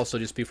think it could also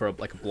just be for a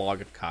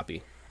blog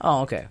copy.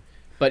 Oh, okay.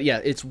 But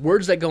yeah, it's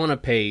words that go on a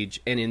page,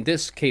 and in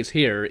this case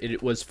here,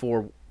 it was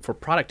for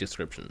product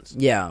descriptions.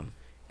 Yeah.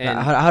 And-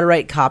 how to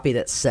write copy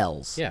that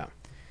sells. Yeah.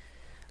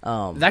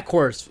 That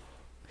course,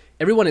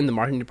 everyone in the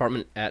marketing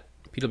department at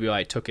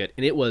PWI took it,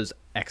 and it was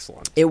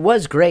excellent. It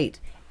was great,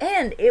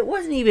 and it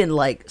wasn't even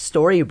like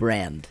story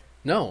brand,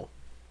 No.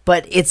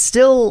 but it's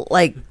still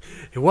like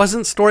It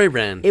wasn't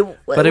StoryBrand,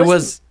 but it it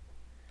was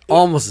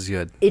almost as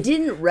good. it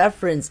didn't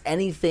reference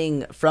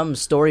anything from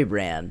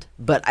StoryBrand,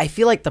 but I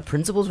feel like the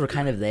principles were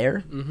kind of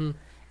there,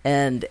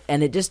 and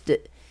it just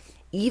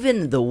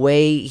even the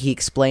way he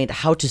explained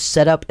how to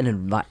set up an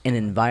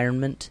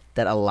environment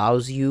that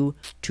allows you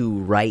to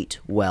write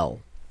well,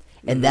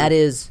 and that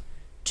is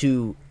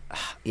to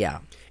yeah.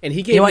 And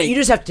he gave You know what? me- You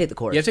just have to take the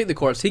course. You have to take the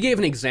course. He gave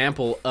an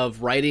example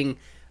of writing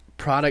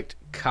product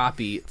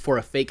copy for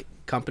a fake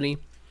company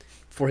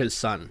for his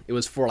son. It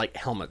was for like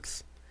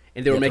helmets,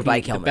 and they were Yeah, for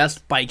bike making the helmets.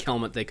 best bike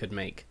helmet they could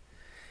make.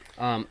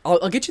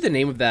 I'll get you the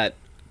name of that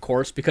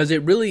course because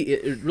it really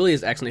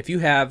is excellent.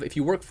 If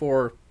you work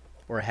for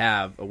or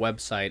have a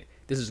website,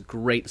 this is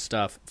great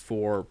stuff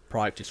for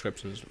product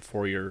descriptions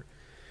for your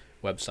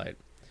website.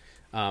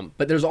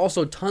 But there's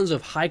also tons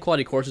of high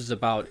quality courses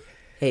about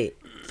Hey,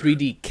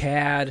 3D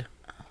CAD.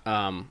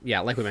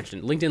 Like we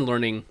mentioned, LinkedIn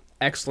Learning,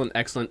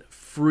 excellent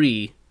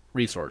free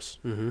resource.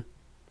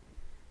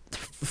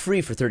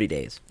 free for 30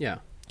 days. Yeah.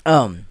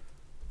 Yeah,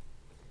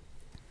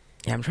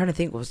 I'm trying to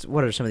think.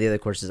 What are some of the other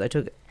courses I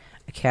took?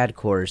 A CAD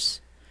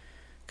course,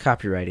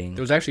 copywriting.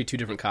 There was actually 2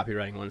 different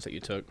copywriting ones that you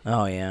took.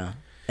 Oh yeah,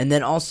 and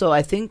then also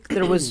I think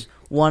there was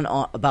one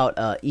about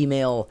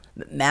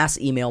mass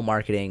email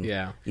marketing.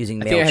 Yeah.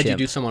 using I think I had you MailChimp.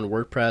 do some on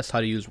WordPress,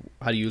 how to use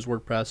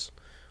WordPress,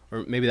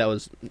 or maybe that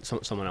was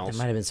someone else. It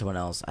might have been someone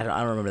else. I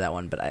don't remember that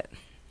one, but I.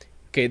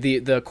 Okay,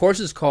 the course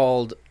is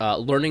called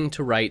Learning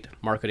to Write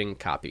Marketing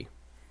Copy,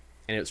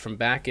 and it's from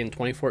back in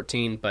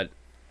 2014. But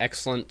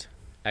excellent.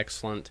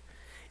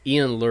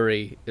 Ian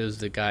Lurie is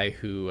the guy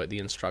who the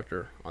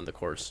instructor on the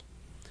course.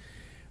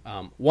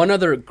 One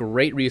other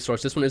great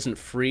resource. This one isn't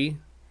free,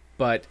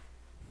 but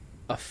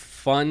a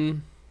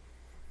fun.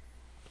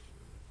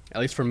 At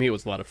least for me, it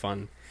was a lot of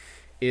fun.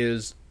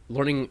 Is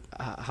learning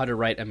how to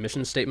write a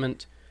mission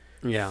statement.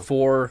 Yeah.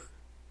 For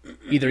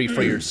either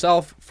for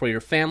yourself, for your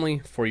family,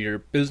 for your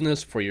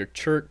business, for your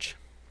church,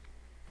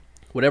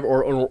 whatever,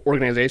 or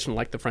organization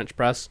like the French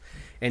Press,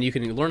 and you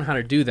can learn how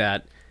to do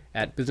that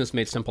at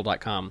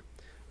businessmadesimple.com.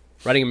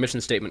 Writing a mission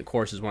statement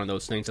course is one of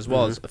those things, as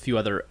well as a few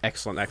other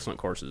excellent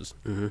courses.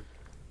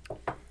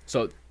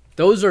 So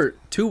those are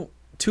two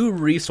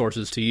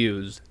resources to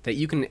use that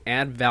you can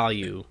add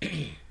value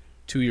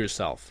to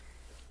yourself.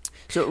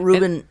 So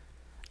Ruben,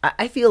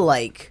 I feel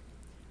like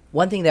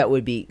one thing that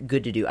would be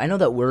good to do. I know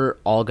that we're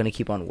all going to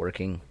keep on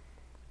working,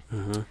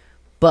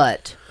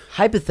 but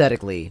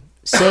hypothetically,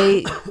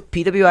 say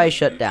PWI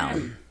shut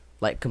down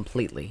like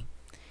completely,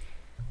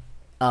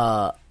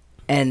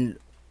 and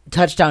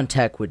Touchdown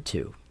Tech would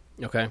too.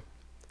 Okay.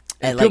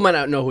 And People like, might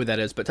not know who that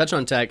is, but Touch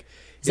on Tech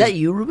is that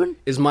you, Ruben?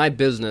 is my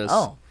business.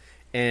 Oh.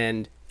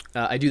 And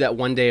I do that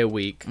one day a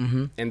week,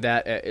 and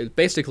that is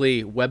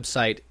basically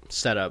website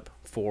setup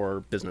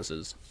for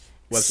businesses,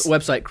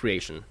 website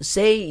creation.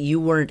 Say you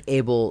weren't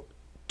able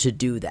to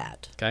do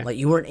that. Okay. Like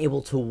you weren't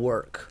able to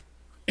work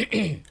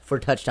for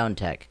Touchdown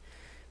Tech.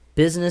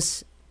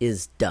 Business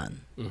is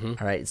done. All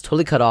right, it's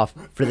totally cut off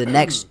for the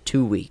next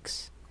 2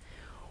 weeks.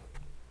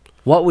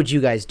 What would you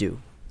guys do?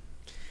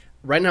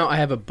 Right now, I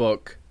have a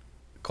book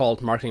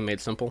called Marketing Made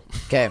Simple,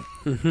 Okay.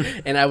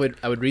 and I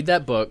would read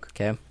that book.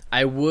 Okay.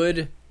 I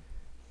would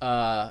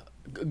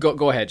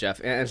go ahead, Jeff.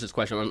 Answer this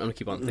question. I'm gonna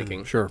keep on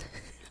thinking. Sure.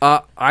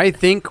 I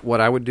think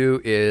what I would do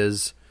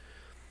is,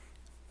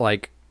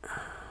 like,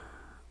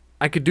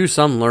 I could do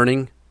some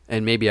learning,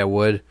 and maybe I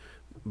would,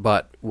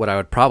 but what I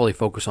would probably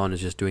focus on is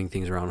just doing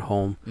things around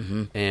home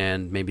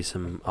and maybe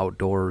some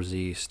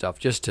outdoorsy stuff,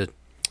 just to,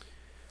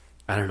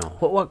 I don't know,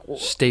 What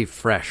stay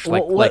fresh.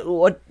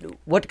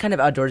 what kind of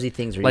outdoorsy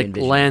things are you like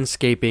envisioning?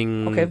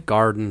 landscaping, Okay.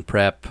 garden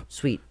prep.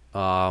 Sweet.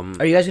 Are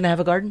you guys gonna have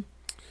a garden?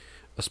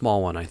 A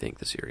small one, I think,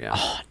 this year.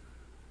 Yeah.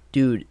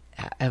 Dude,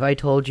 have I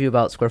told you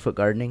about square foot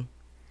gardening?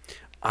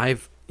 My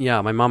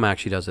mom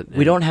actually does it.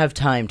 We don't have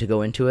time to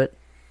go into it,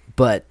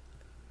 but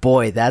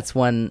boy, that's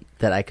one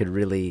that I could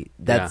really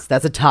that's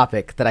a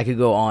topic that I could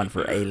go on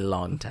for a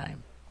long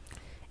time.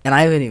 And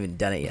I haven't even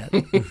done it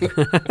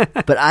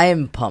yet. But I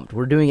am pumped.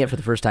 We're doing it for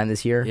the first time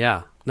this year.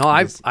 Yeah. No,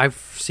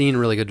 I've seen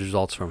really good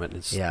results from it.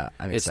 It's I'm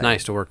it's excited.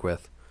 nice to work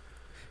with.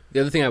 The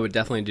other thing I would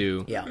definitely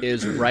do Yeah.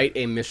 is write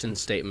a mission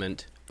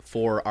statement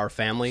for our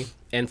family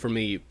and for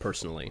me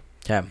personally,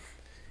 Okay.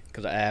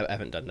 because I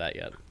haven't done that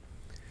yet.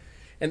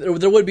 And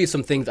there would be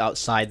some things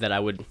outside that I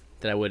would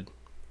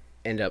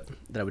end up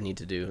that I would need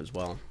to do as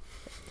well.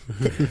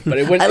 But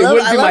it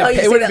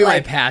wouldn't be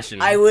my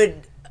passion. I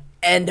would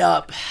end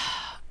up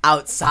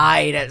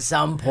outside at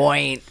some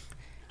point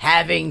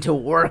having to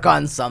work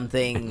on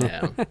something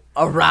Yeah.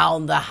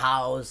 around the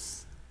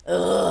house.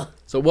 Ugh.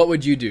 So what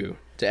would you do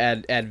to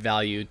add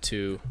value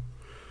to?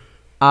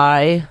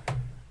 I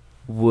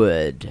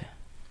would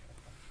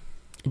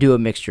do a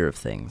mixture of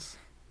things.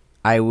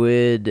 I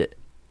would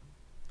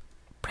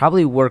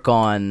probably work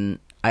on.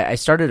 I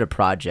started a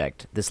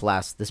project this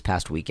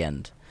past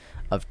weekend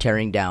of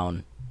tearing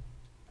down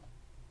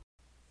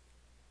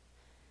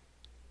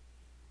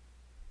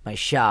my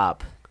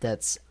shop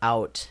that's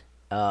out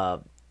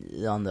on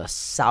the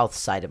south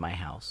side of my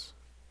house.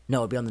 No,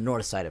 it'd be on the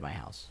north side of my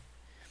house.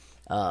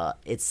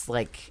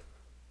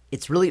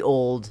 It's really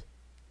old.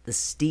 The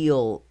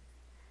steel,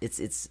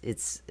 it's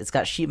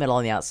got sheet metal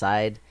on the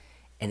outside,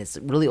 and it's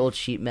really old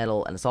sheet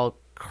metal, and it's all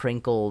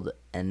crinkled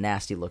and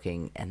nasty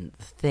looking, and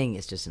the thing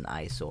is just an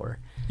eyesore.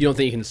 You don't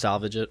think you can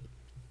salvage it?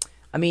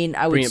 I mean,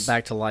 I would Bring it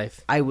back to life?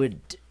 I would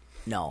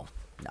no.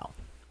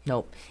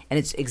 And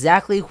it's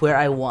exactly where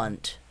I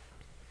want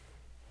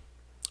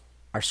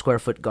our square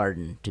foot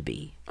garden to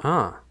be.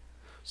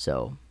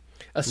 So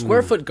A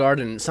square foot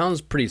garden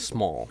sounds pretty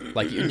small.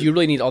 Like, do you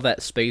really need all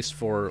that space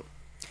for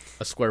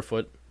a square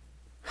foot?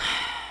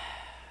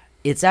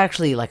 it's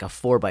actually like a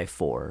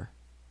 4x4.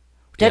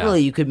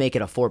 Technically, you could make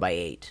it a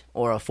 4x8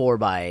 or a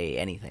 4x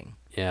anything.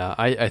 Yeah,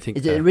 I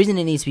think The reason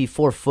it needs to be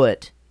 4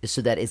 foot is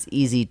so that it's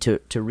easy to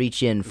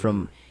reach in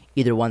from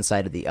either one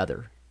side or the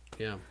other.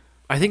 Yeah,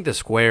 I think the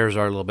squares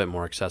are a little bit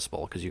more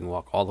accessible because you can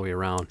walk all the way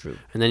around,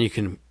 and then you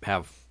can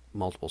have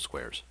multiple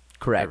squares.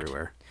 Correct.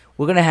 Everywhere.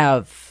 We're gonna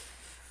have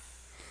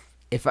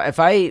if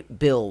I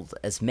build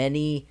as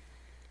many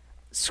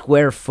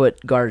square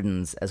foot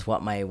gardens as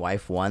what my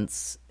wife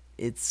wants,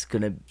 it's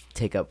gonna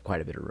take up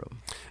quite a bit of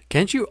room.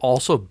 Can't you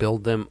also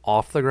build them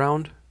off the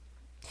ground?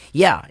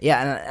 Yeah,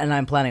 and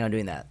I'm planning on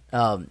doing that.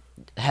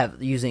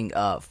 Using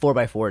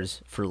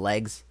 4x4s for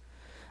legs.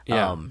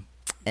 Yeah.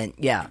 And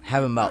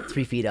have them about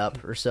 3 feet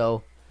up or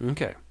so.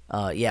 Okay.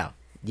 Yeah.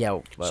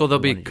 So they'll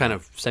be kind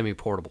of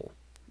semi-portable,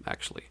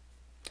 actually.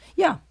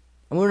 Yeah,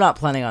 and we're not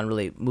planning on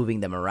really moving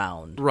them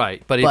around.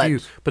 Right, but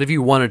if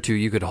you wanted to,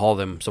 you could haul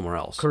them somewhere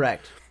else.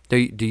 Correct. Do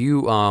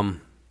you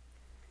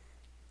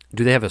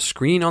do they have a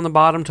screen on the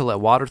bottom to let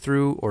water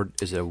through, or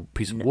is it a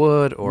piece of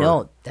wood? Or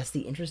No, that's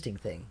the interesting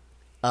thing.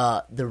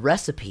 The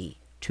recipe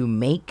to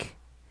make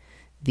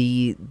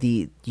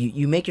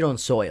you make your own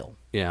soil.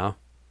 Yeah.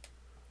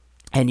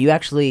 And you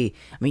actually,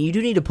 you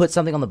do need to put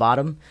something on the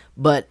bottom,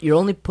 but you're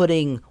only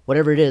putting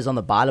whatever it is on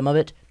the bottom of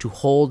it to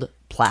hold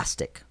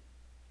plastic.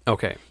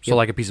 Okay, so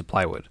like a piece of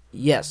plywood.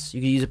 Yes,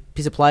 you can use a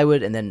piece of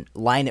plywood and then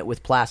line it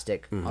with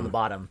plastic on the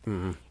bottom.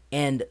 Mm-hmm.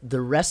 And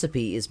the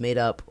recipe is made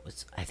up,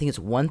 I think it's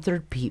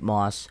 1/3 peat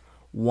moss,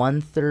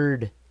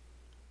 1/3,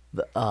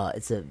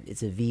 it's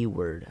a V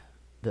word,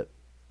 the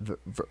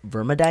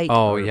vermidite.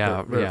 Oh,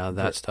 or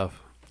that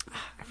stuff.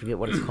 I forget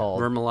what it's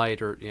called.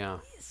 Vermilite or, yeah.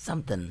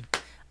 Something.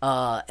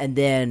 And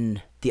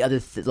then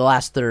the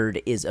last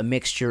third is a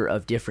mixture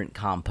of different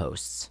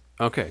composts,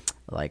 Okay.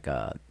 like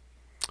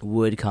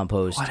wood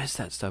compost. What is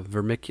that stuff?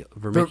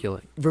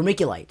 Vermiculite.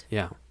 Vermiculite.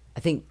 Yeah. I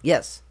think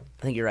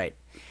you're right.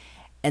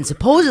 And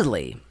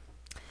supposedly,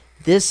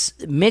 this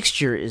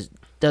mixture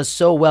does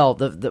so well.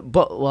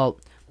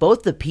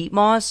 Both the peat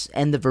moss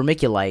and the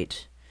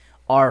vermiculite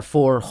are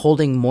for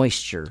holding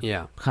moisture.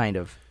 Yeah. Kind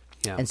of.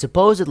 Yeah. And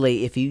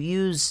supposedly, if you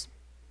use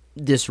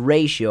this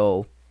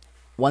ratio,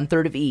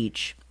 1/3 of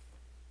each,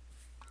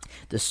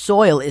 the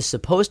soil is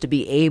supposed to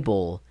be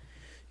able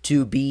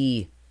to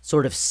be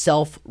sort of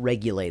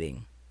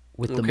self-regulating.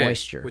 with the Okay,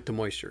 moisture. With the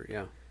moisture,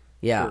 yeah.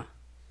 Yeah.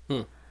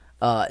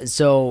 Hmm.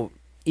 So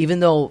even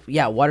though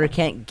water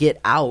can't get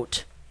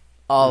out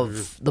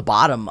of the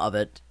bottom of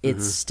it,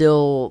 it's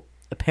still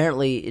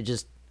apparently it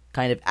just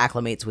kind of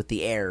acclimates with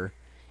the air,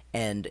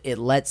 and it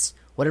lets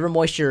whatever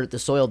moisture the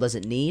soil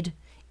doesn't need,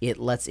 it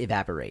lets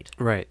evaporate.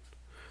 Right.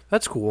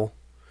 That's cool.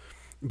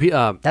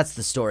 That's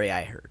the story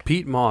I heard.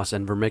 Peat moss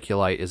and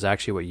vermiculite is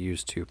actually what you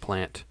use to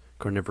plant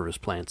carnivorous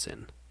plants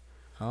in.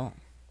 Oh.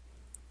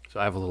 So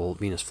I have a little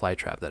Venus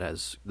flytrap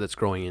that's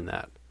growing in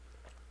that.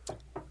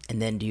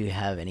 And then do you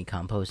have any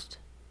compost?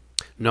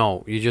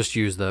 No, you just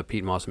use the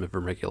peat moss and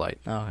vermiculite.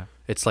 Oh, okay.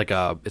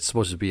 It's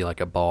supposed to be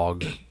like a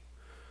bog,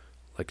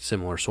 like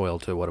similar soil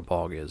to what a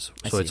bog is.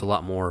 So it's see. a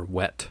lot more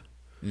wet,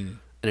 and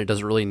it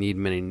doesn't really need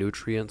many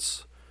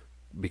nutrients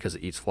because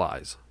it eats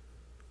flies.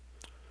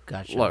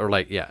 Gotcha. Or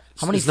like, yeah.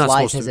 How many it's not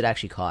flies supposed has to- it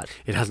actually caught?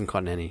 It hasn't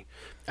caught any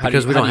How do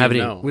because you- we how don't do have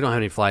you any. know? We don't have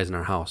any flies in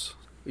our house.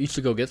 You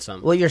should go get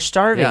some. Well, you're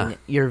starving Yeah.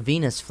 your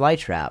Venus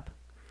flytrap.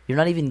 You're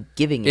not even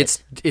giving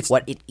it It's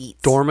what it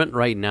eats. dormant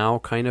right now,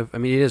 kind of. I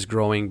mean, it is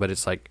growing, but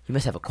it's like You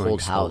must have a growing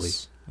cold slowly.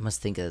 house. I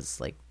must think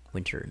it's like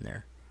winter in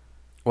there.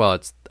 Well,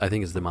 I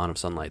think it's the amount of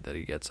sunlight that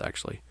he gets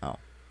actually. Oh.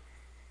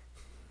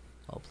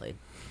 Well played.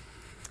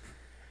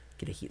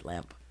 Get a heat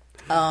lamp.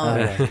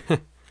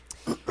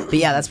 But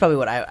yeah, that's probably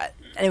what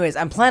anyways,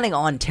 I'm planning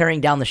on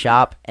tearing down the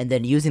shop and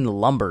then using the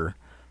lumber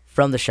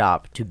from the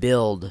shop to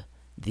build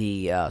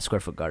the square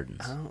foot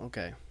gardens. Oh,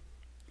 okay.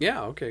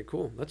 Yeah. Okay.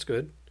 Cool. That's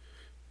good.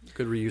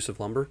 Good reuse of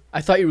lumber.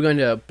 I thought you were going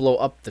to blow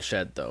up the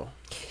shed, though.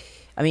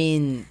 I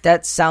mean,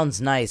 that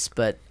sounds nice,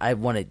 but I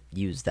want to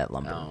use that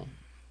lumber. Oh.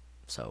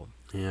 So,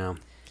 Yeah.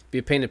 Be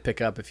a pain to pick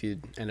up if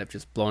you end up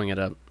just blowing it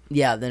up.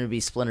 yeah, then there'd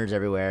be splinters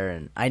everywhere,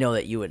 and I know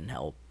that you wouldn't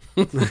help.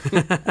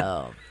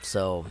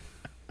 So,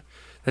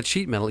 That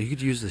sheet metal, you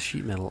could use the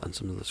sheet metal and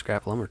some of the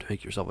scrap lumber to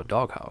make yourself a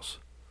doghouse,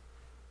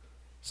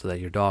 so that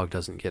your dog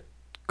doesn't get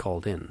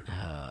called in.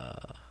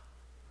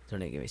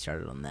 don't even get me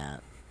started on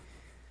that.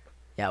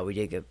 Yeah, we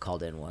did get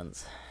called in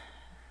once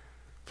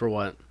For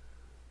what?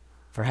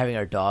 for having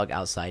our dog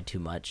outside too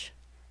much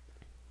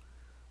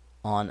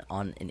on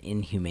an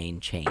inhumane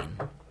chain.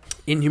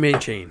 Inhumane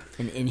chain.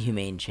 An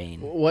inhumane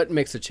chain What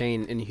makes a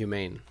chain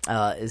inhumane?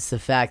 is the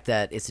fact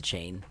that it's a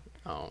chain,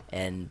 Oh.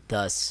 and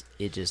thus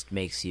it just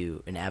makes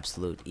you an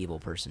absolute evil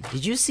person.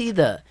 Did you see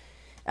the?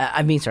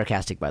 I'm being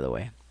sarcastic, by the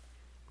way.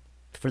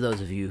 For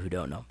those of you who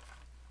don't know,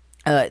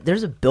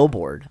 there's a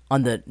billboard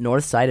on the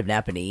north side of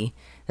Napanee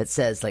that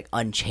says like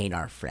 "Unchain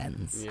our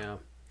friends." Yeah.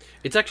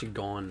 It's actually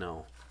gone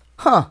now.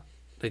 Huh?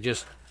 They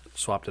just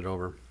swapped it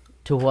over.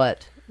 To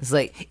what? It's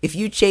like if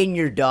you chain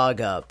your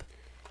dog up,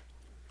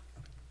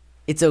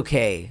 it's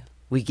okay.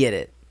 We get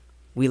it.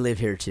 We live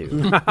here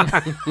too.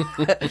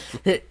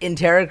 In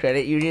Terra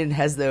Credit Union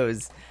has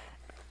those.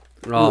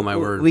 Oh, my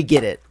word. We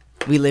get it.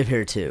 We live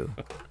here too.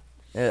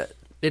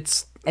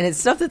 It's And it's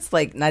stuff that's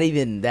like not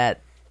even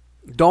that.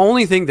 the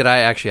only thing that I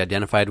actually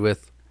identified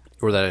with,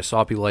 or that I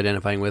saw people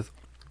identifying with,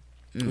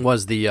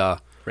 was the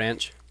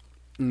Ranch?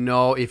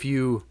 no. If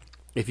your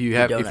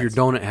donuts.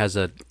 donut has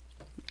a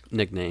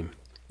nickname,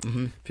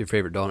 if your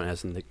favorite donut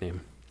has a nickname,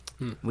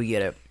 We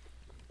get it.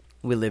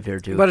 We live here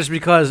too. but it's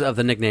because of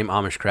the nickname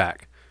Amish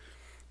Crack.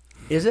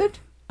 Is it?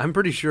 I'm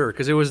pretty sure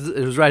because it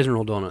was Rise and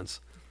Roll Donuts.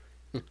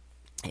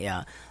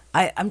 Yeah.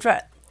 I'm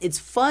trying. It's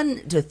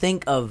fun to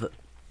think of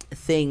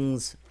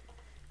things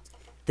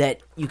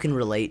that you can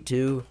relate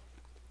to,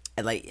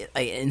 and like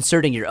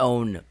inserting your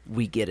own.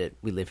 We get it.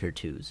 We live here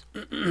too's.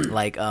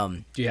 Like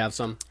Do you have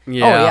some?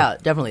 Yeah. Oh yeah,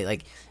 definitely.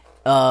 Like,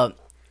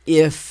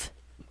 if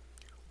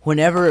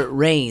whenever it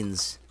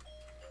rains,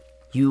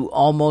 you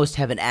almost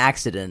have an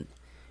accident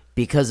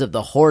because of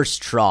the horse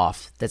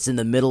trough that's in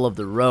the middle of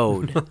the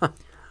road.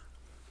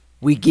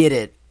 We get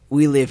it.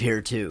 We live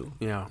here too.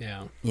 Yeah.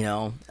 Yeah. You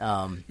know,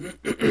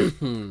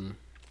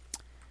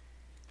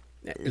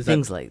 Is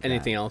Things that like that.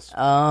 anything else?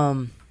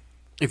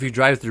 If you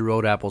drive through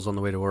road apples on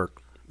the way to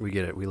work, we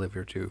get it. We live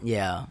here too.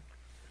 yeah.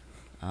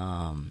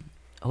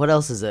 What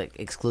else is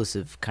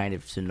exclusive kind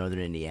of to Northern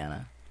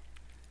Indiana?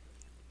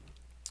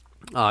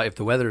 If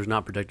the weather is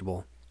not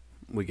predictable,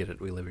 we get it.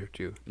 We live here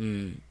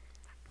too.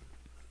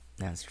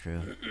 That's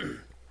true.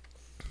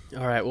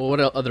 All right. Well, what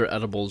other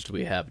edibles do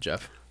we have,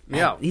 Jeff?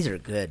 Yeah. These are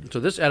good,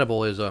 So this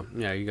edible is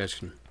yeah. You guys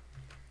can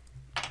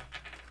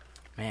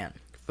man.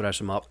 thresh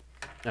them up.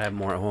 I have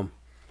more at home.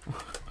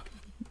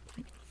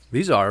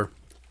 These are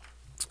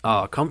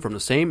come from the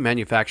same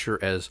manufacturer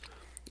as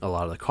a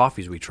lot of the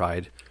coffees we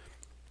tried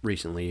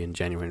recently in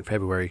January and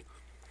February.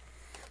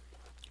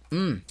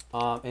 And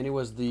it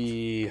was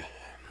the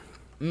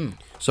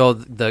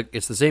so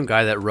it's the same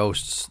guy that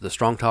roasts the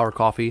Strong Tower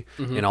coffee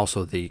and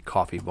also the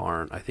Coffee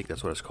Barn. I think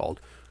that's what it's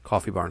called,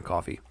 Coffee Barn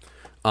Coffee.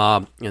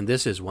 And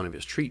this is one of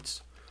his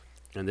treats,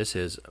 and this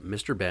is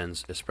Mr.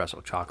 Ben's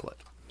Espresso Chocolate.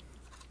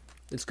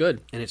 It's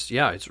good. And it's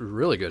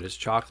really good. It's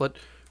chocolate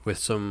with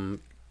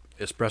some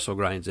espresso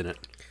grinds in it.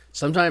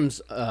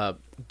 Sometimes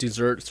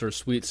desserts or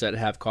sweets that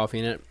have coffee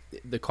in it,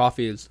 the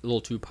coffee is a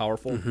little too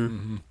powerful,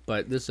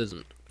 but this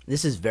isn't.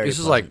 This is very. This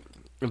is like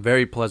a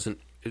very pleasant.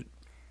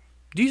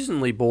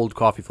 decently bold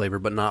coffee flavor,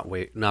 but not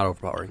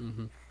overpowering.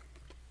 Mm-hmm.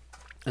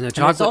 And the And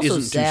chocolate it's also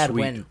isn't sad too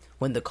sweet.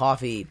 when the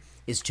coffee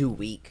is too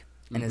weak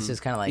and it's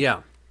just kind of like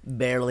Yeah.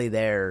 barely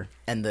there,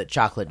 and the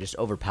chocolate just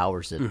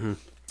overpowers it.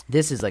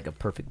 This is like a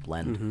perfect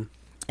blend,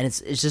 and it's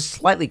just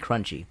slightly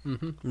crunchy.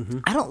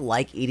 I don't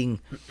like eating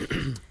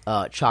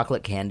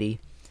chocolate candy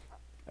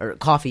or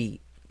coffee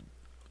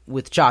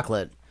with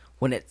chocolate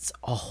when it's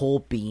a whole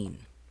bean,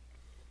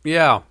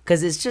 Yeah,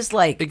 because it's just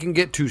like it can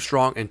get too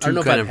strong and I don't too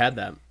know if kind I've of had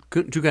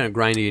that. too kind of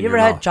grindy. In you your ever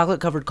had mouth. chocolate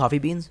covered coffee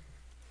beans?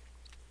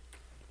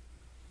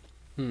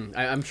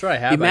 I'm sure I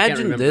have. but I can't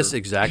Imagine remember. this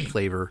exact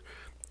flavor.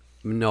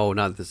 No,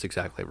 not this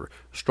exact flavor.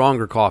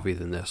 Stronger coffee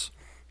than this,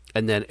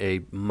 and then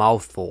a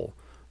mouthful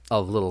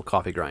of little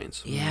coffee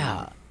grinds.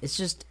 Yeah,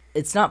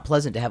 it's not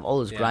pleasant to have all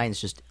those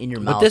grinds just in your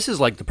mouth. But this is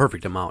like the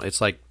perfect amount.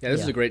 It's like Yeah,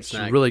 this is Yeah. a great it's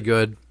snack. really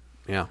good.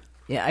 Yeah.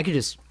 Yeah, I could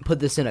just put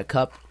this in a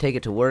cup, take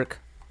it to work,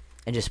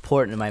 and just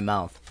pour it into my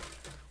mouth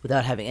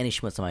without having any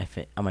schmutz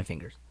on my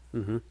fingers.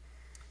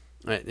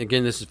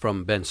 Again, this is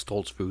from Ben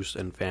Stoltzfus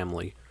and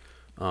family.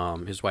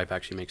 His wife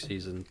actually makes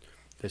these, and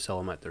they sell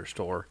them at their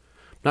store.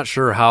 Not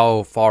sure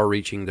how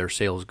far-reaching their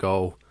sales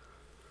go,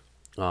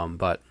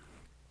 but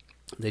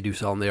they do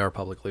sell them. They are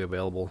publicly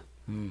available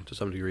to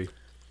some degree.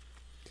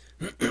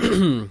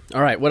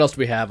 All right, what else do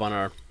we have on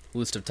our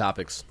list of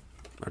topics?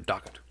 Our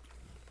docket.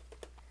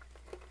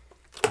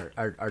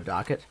 Our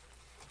docket.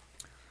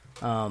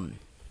 How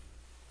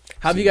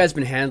have you guys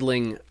been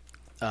handling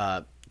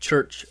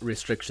church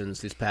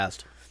restrictions this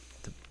past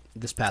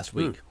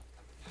week?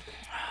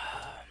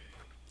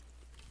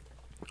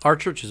 Our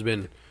church has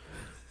been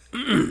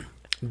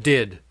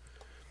did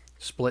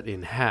split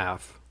in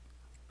half.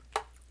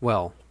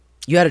 Well,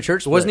 You had a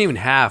church it wasn't split. even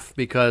half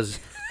because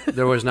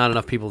there was not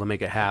enough people to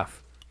make it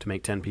half to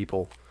make 10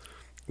 people.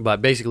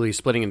 But basically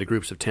splitting into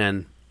groups of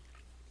 10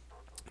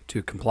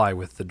 to comply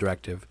with the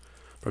directive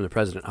from the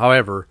president.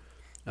 However,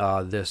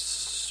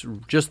 this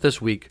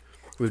week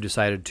we've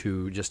decided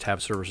to just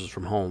have services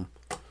from home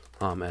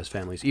as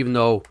families, even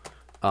though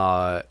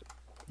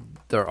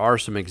there are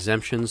some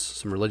exemptions,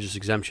 some religious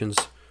exemptions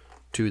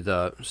to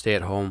the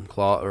stay-at-home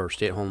clause or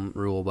stay-at-home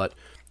rule, but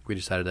we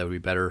decided that would be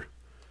better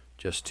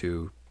just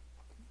to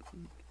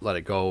let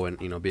it go and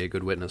be a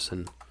good witness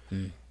and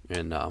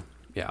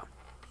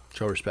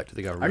show respect to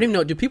the I government. don't even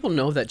know. Do people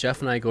know that Jeff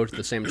and I go to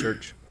the same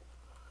church?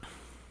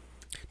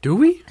 Do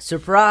we?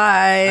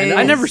 Surprise!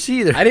 I never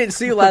see either. I didn't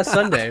see you last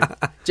Sunday.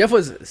 Jeff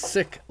was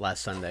sick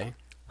last Sunday,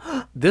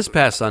 This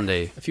past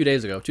Sunday a few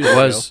days ago. 2 days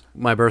was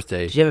my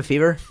birthday, Did you have a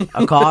fever?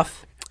 A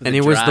cough? and it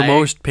it was the dry?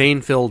 most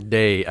pain-filled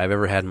day I've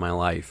ever had in my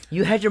life.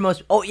 You had your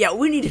most... Oh, yeah,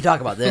 we need to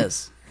talk about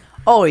this.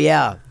 Oh,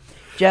 yeah.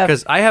 Jeff,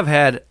 Because I have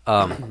had,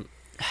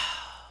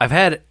 I've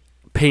had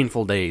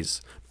painful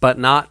days, but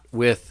not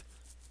with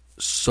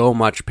so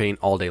much pain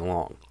all day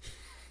long.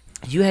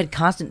 you had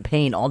constant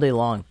pain all day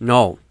long.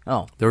 No,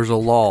 Oh. there was a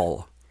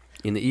lull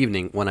in the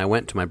evening when I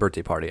went to my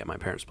birthday party at my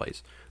parents'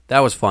 place. That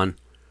was fun,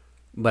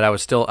 but I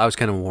was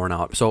kind of worn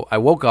out. So I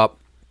woke up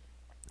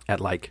at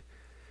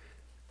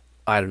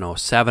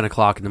 7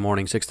 o'clock in the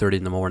morning, 6:30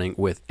 in the morning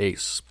with a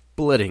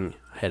splitting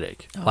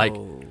headache,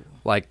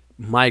 like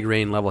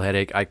migraine level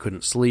headache. I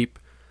couldn't sleep.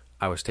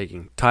 I was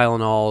taking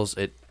Tylenols.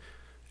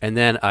 And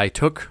then I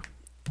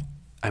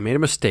made a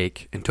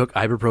mistake and took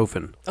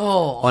ibuprofen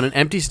on an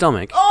empty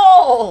stomach.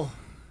 Oh!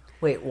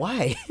 Wait,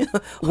 why?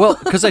 Well,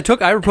 because I took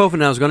ibuprofen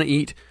and I was going to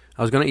eat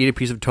a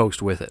piece of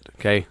toast with it,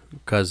 okay?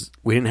 Because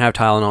we didn't have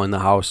Tylenol in the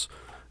house,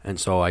 and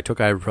so I took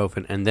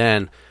ibuprofen, and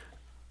then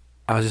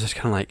I was just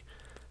kind of like,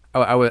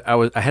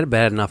 I had a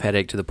bad enough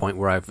headache to the point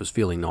where I was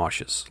feeling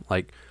nauseous,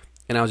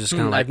 and I was just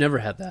kind of like, I've never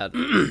had that.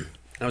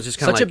 I was just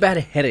kind of Such a bad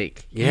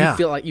headache. Yeah. You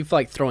feel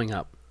like throwing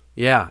up.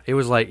 yeah, it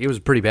was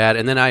pretty bad,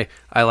 and then I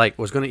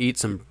was going to eat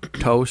some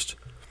toast,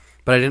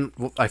 but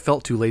I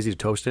felt too lazy to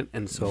toast it,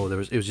 and so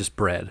it was just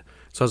bread.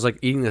 So I was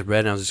eating this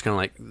bread, and I was just kind of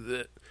like,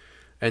 "Bleh."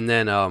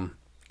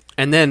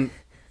 And then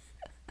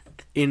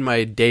in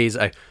my days,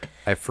 I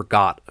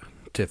forgot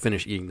to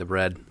finish eating the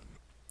bread.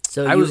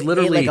 So I you was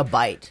literally ate like a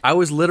bite. I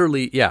was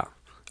literally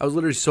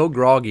so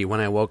groggy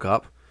when I woke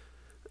up,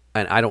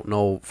 and I don't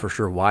know for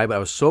sure why, but I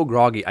was so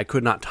groggy I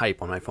could not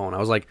type on my phone. I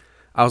was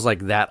like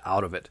that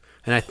out of it,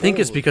 and I think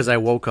it's because I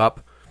woke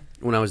up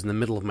when I was in the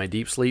middle of my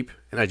deep sleep,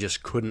 and I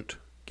just couldn't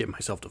get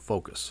myself to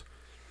focus.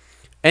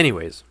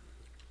 Anyways,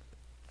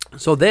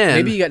 so then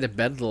Maybe you got to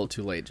bed a little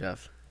too late,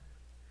 Jeff.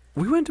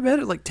 we went to bed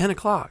at 10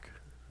 o'clock.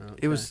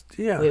 It was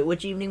Wait,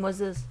 which evening was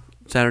this?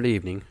 Saturday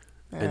evening,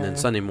 and then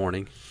Sunday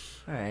morning.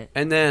 All right.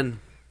 And then,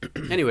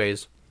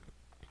 anyways,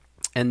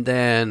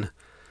 I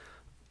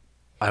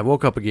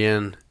woke up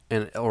again,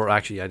 or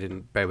actually I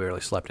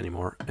barely slept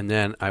anymore. And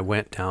then I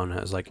went down and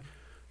I was like,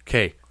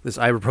 okay, this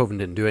ibuprofen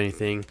didn't do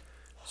anything,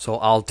 so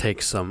I'll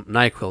take some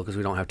NyQuil because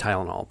we don't have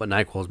Tylenol, but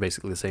NyQuil is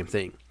basically the same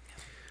thing.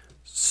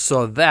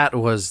 So that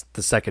was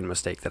the second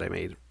mistake that I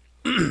made.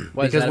 Why is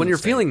Because that a when you're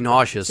mistake? feeling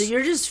nauseous, So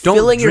you're just don't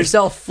filling drink-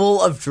 yourself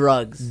full of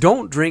drugs.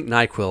 Don't drink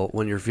NyQuil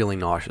when you're feeling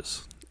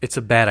nauseous. It's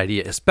a bad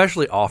idea,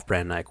 especially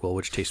off-brand NyQuil,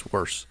 which tastes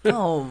worse.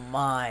 Oh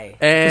my!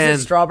 And-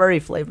 Was it strawberry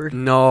flavored?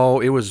 No,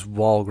 it was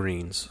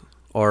Walgreens.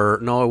 Or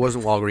no, it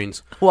wasn't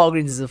Walgreens.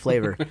 Walgreens is a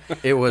flavor.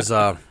 It was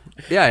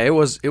it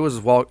was it was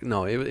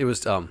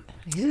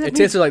It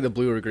tasted like the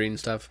blue or green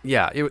stuff.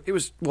 yeah, it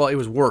was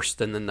worse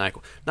than the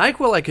NyQuil.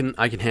 NyQuil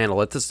I can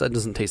handle it. That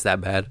doesn't taste that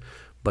bad,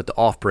 but the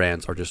off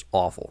brands are just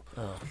awful.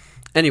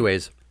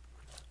 Anyways,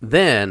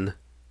 then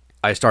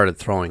I started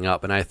throwing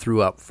up, and I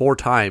threw up 4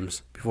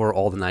 times before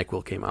all the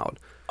NyQuil came out.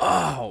 Oh,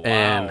 wow.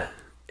 And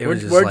it was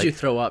just Where'd like, you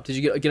throw up? Did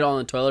you get it all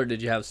in the toilet, or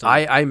did you have some?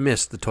 I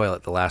missed the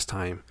toilet the last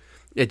time.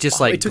 It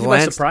just it took you by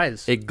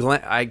surprise. It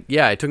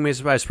took me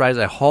by surprise.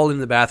 I hauled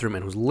into the bathroom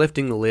and was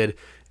lifting the lid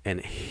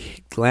and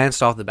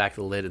glanced off the back of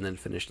the lid and then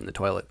finished in the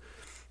toilet.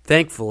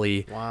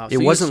 Thankfully, Wow. it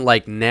So wasn't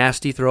like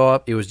nasty throw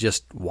up. It was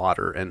just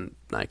water and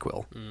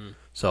NyQuil.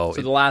 So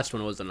the last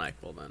one was the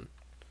NyQuil then.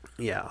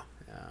 yeah.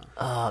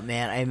 Oh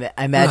man,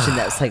 I imagine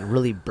that's like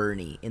really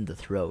burny in the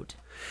throat.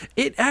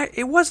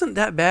 It wasn't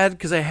that bad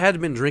because I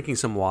had been drinking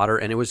some water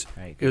and it was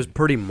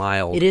pretty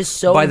mild. It is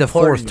so by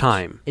important. the 4th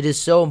time. It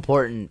is so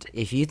important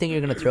if you think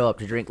you're going to throw up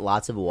to drink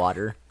lots of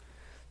water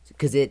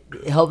because it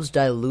helps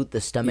dilute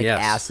the stomach Yes,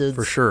 acids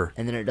for sure.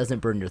 and then it doesn't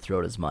burn your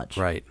throat as much.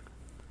 Right.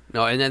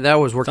 No, and then that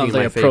was working Sounds in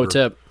my like a favor. pro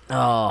tip.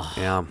 Oh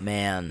Yeah.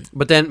 man,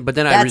 But then I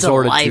that's a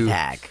resorted life to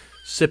hack.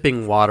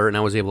 sipping water, and I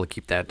was able to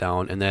keep that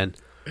down. And then,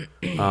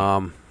 we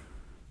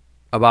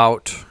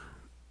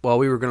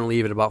were going to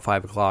leave at about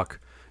 5 o'clock,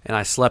 and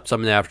I slept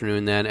some in the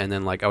afternoon then, and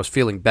then like I was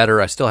feeling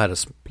better. I still had a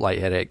slight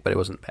headache, but it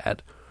wasn't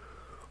bad.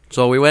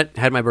 So we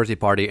had my birthday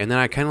party, and then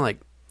I kind of like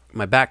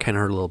my back kind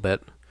of hurt a little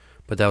bit,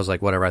 but that was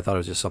like whatever. I thought it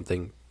was just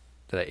something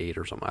that I ate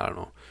or something. I don't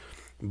know.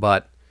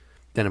 But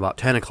then about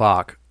 10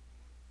 o'clock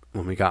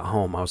when we got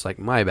home, I was like,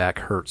 my back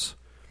hurts.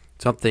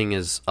 Something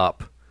is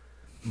up.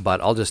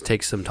 But I'll just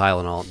take some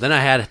Tylenol. Then I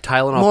had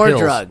Tylenol More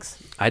pills.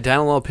 drugs. I had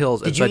Tylenol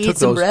pills. Did and so you I took eat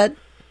some those. bread?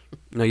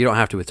 No, you don't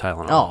have to with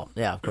Tylenol. Oh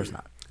yeah, of course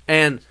not.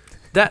 And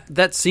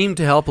that seemed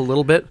to help a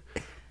little bit,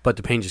 but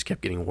the pain just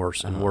kept getting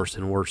worse and worse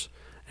and worse.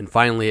 And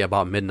finally,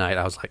 about midnight,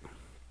 I was like,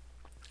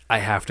 I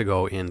have to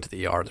go into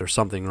the ER. There's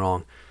something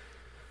wrong.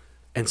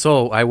 And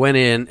so I went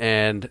in,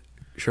 and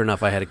sure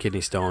enough, I had a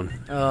kidney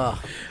stone. I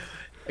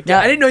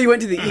didn't know you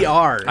went to the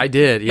ER. I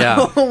did,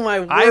 yeah. Oh my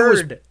word! I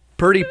was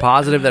pretty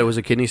positive that it was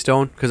a kidney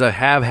stone because I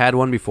have had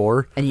one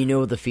before. And you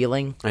know the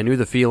feeling? I knew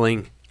the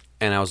feeling,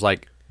 and I was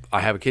like,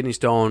 I have a kidney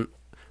stone.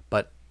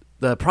 But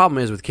the problem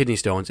is with kidney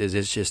stones is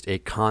it's just a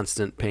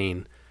constant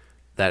pain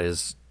that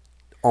is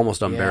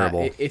almost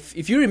unbearable. Yeah,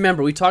 if you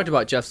remember, we talked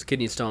about Jeff's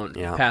kidney stone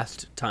Yeah.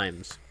 past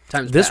times.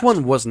 This past.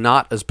 one was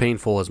not as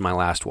painful as my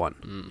last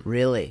one.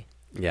 Really?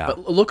 Yeah.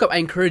 But look up. I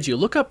encourage you.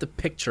 Look up the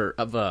picture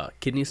of a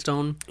kidney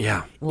stone.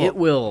 Yeah. It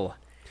will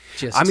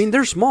just. I mean,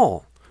 they're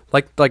small.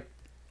 Like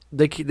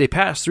they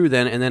pass through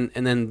then,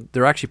 and then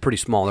they're actually pretty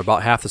small. They're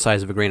about half the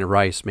size of a grain of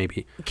rice,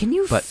 maybe. Can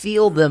you But-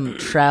 feel them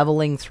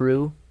traveling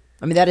through?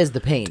 I mean, that is the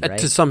pain, right?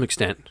 To some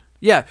extent.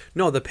 Yeah.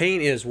 No, the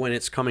pain is when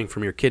it's coming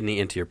from your kidney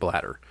into your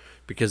bladder,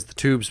 because the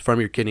tubes from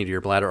your kidney to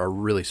your bladder are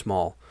really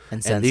small, And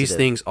these sensitive.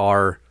 things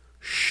are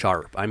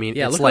sharp. I mean,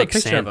 Yeah, it's look at like a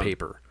picture of 'em.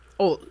 sandpaper.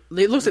 Oh,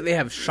 it looks like they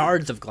have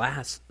shards of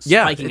glass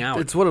Yeah, spiking out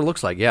it's what it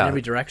looks like. Yeah, in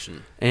every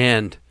direction.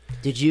 and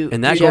Did you?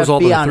 And that Jeff, goes all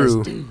be the way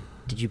honest, through.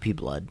 Did you pee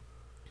blood?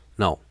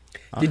 no.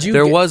 Did you?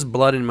 There get- was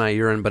blood in my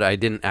urine, but I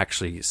didn't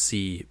actually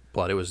see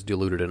blood. It was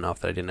diluted enough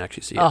that I didn't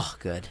actually see it. Oh,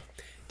 good.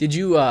 Did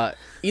you?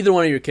 Either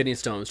one of your kidney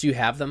stones? Do you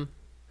have them?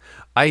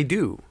 I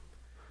do.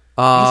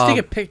 You should take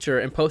a picture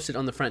and post it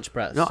on the French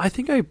press. No, I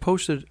think I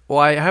posted. Well,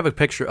 I have a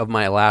picture of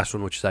my last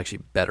one, which is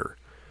actually better.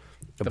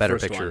 A The better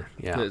first picture. one.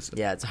 Yeah, It's-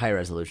 Yeah, it's high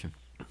resolution.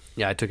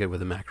 yeah. I took it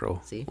with a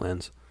macro See?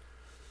 lens.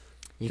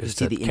 You Just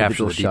can see to the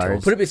capture individual the details.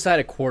 shards. Put it beside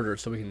a quarter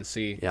so we can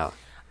see. Yeah,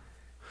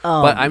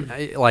 but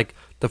I like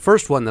the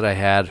first one that I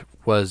had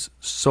was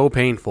so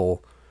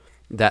painful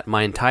that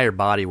my entire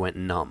body went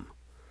numb.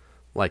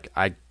 Like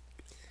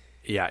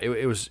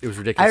it was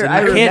ridiculous. And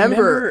I can't-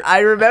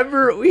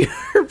 remember we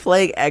were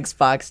playing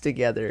Xbox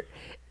together,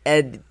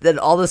 and then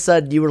all of a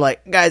sudden you were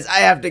like, "Guys, I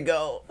have to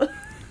go."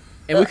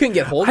 And we couldn't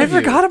get hold I of you.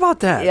 forgot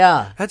about that.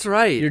 Yeah. that's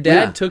right. Your dad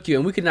Yeah. took you,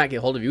 and we could not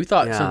get hold of you. We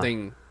thought Yeah.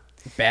 something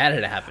bad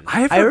had happened.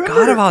 I I forgot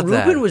remember about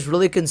that. Ruben was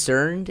really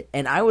concerned,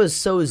 and I was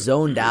so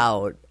zoned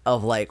out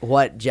of like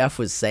what Jeff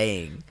was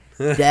saying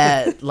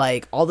that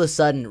like all of a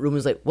sudden Ruben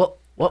was like, "What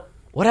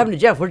happened to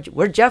Jeff?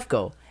 Where'd Jeff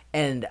go?"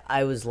 And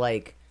I was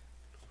like,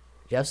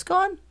 "Jeff's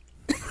gone."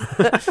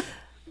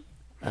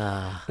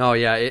 No,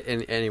 yeah.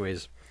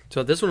 Anyways,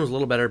 so this one was a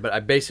little better, but I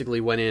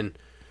basically went in.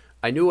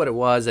 I knew what it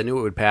was. I knew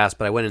it would pass,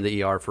 but I went in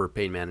the ER for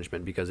pain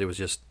management because it was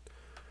just.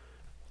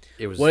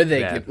 It was. What did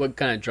they? bad. What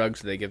kind of drugs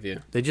did they give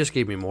you? They just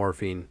gave me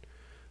morphine,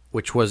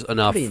 which was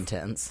enough. Pretty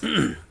intense.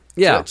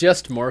 Yeah.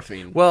 Just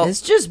morphine. Well,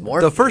 It's just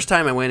morphine. The first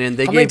time I went in,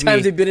 they How many gave times me.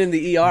 have you been in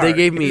the ER? they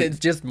gave me- It's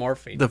just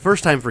morphine. The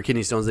first time for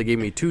kidney stones, they gave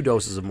me 2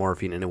 doses of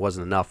morphine, and it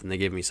wasn't enough, and they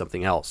gave me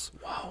something else. you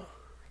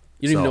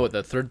didn't even so- know what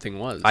the third thing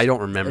was. I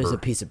don't It remember. was a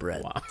piece of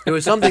bread. It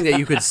was something that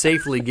you could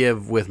safely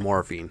give with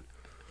morphine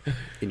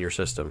in your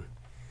system.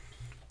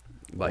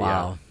 But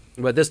Wow. yeah.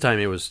 But this time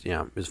it was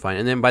fine.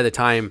 And then by the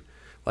time,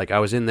 like, I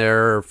was in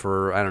there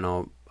for, I don't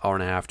know, hour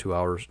and a half, 2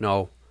 hours.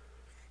 No,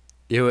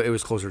 it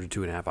was closer to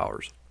 2.5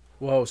 hours.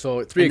 Whoa,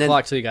 so 3 And then-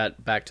 o'clock till you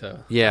got back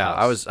to Yeah, the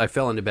house. I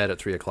fell into bed at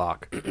 3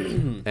 o'clock.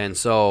 And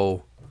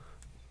so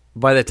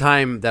by the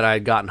time that I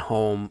had gotten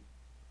home,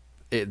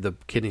 the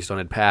kidney stone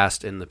had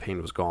passed and the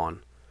pain was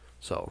gone.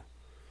 So,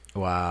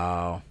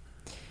 Wow.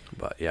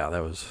 but yeah,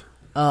 that was...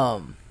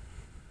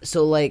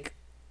 So like,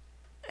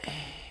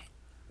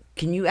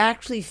 can you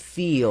actually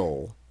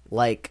feel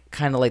like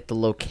kind of like the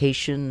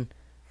location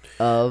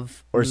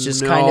of, or it's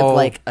just kind No. of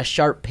like a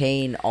sharp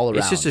pain all around?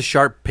 It's just a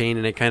sharp pain,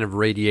 and it kind of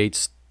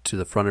radiates to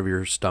the front of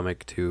your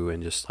stomach too,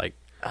 and just like,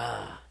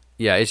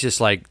 yeah, it's just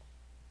like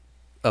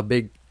a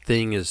big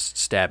thing is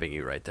stabbing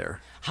you right there.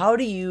 How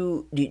do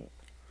you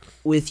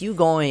with you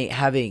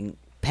having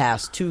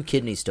passed 2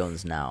 kidney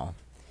stones now?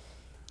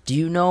 Do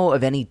you know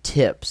of any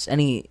tips,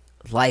 any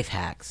life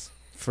hacks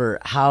for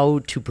how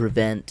to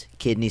prevent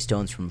kidney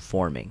stones from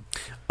forming?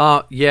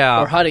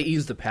 Yeah. Or how to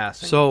ease the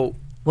passing. So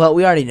Well,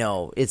 we already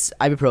know it's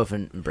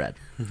ibuprofen and bread.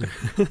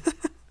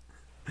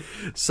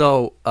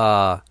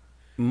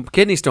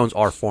 kidney stones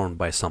are formed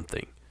by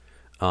something.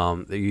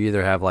 You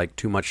either have like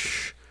too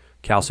much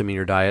calcium in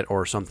your diet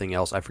or something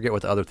else. I forget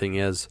what the other thing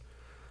is.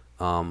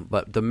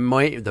 But the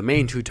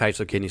main 2 types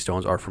of kidney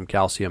stones are from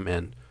calcium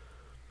and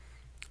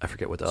I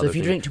forget what the other if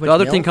you thing drink is. too much The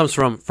other thing milk-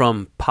 comes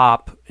from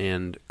pop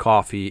and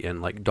coffee and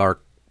like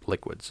dark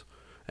liquids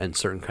and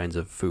certain kinds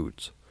of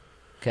foods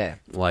Okay.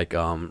 like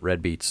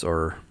red beets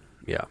or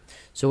yeah.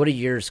 So what do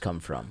yours come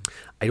from?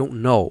 I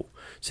don't know.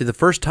 See, the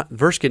first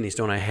kidney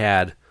stone I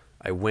had,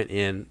 I went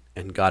in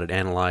and got it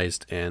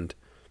analyzed, and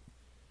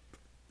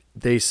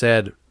they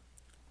said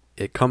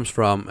it comes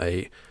from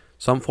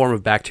some form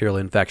of bacterial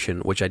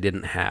infection, which I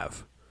didn't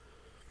have.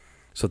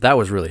 So that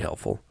was really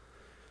helpful.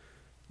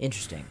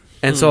 Interesting.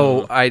 And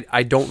so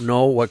I don't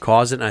know what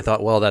caused it, and I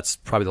thought, well, that's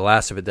probably the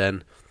last of it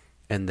then.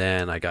 And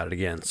then I got it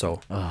again.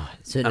 So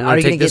So I'm are going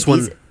you to take this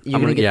one. You're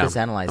going to get this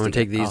analyzed. I'm going to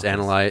take again? these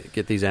Oh,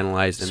 get these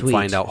analyzed and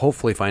Sweet.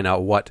 hopefully find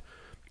out what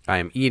I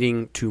am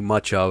eating too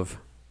much of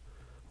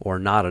or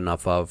not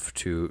enough of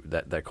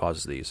that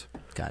causes these.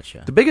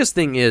 Gotcha. The biggest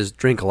thing is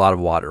drink a lot of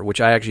water,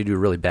 which I actually do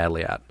really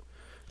badly at.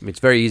 I mean, it's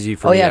very easy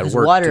for me yeah, at because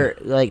work. water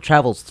like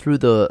travels through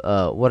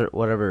the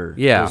whatever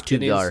Yeah. those tubes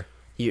Kidneys. are.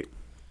 The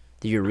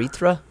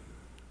urethra.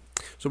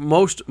 So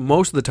most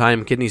of the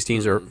time,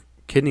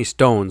 kidney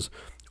stones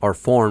are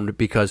formed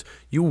because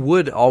you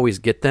would always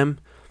get them,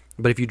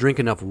 but if you drink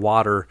enough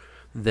water,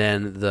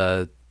 then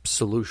the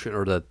solution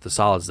or the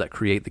solids that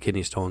create the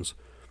kidney stones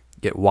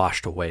get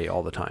washed away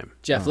all the time.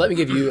 Jeff, let me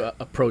give you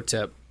a pro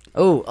tip.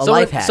 Oh, a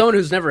life hack. Someone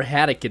who's never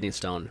had a kidney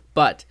stone,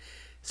 but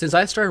since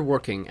I started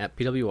working at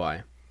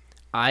PWI,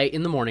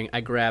 in the morning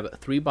I grab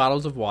 3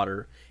 bottles of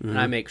water and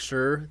I make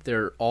sure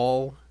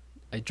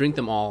I drink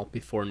them all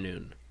before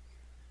noon.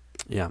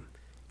 Yeah.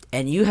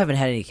 And you haven't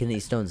had any kidney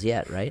stones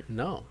yet, right?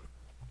 No.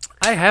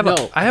 I have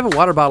a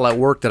water bottle at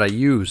work that I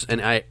use,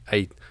 and I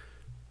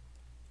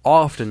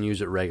often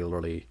use it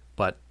regularly,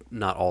 but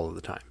not all of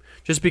the time.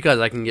 Just because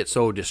I can get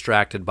so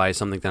distracted by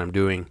something that I'm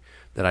doing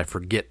that I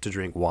forget to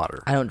drink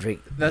water. I don't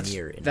drink That's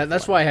near enough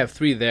that's water. why I have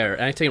 3 there,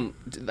 and I take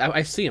them.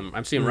 I see them.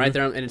 I see them right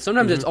there, and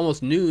sometimes it's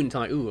almost noon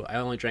until ooh, I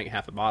only drank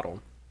half a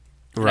bottle.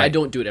 And I Right.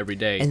 don't do it every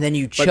day. And then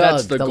you but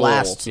that's chug the the goal.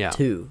 last Yeah.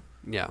 2.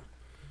 Yeah.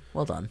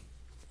 Well done.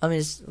 I mean,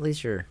 at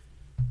least you're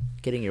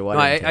getting your No, water.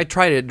 I intake.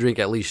 try to drink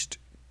at least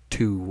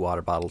 2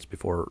 water bottles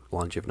before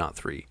lunch, if not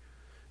 3,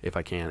 if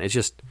I can. It's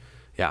just,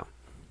 yeah.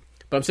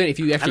 But I'm saying if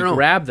you actually know.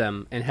 grab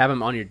them and have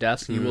them on your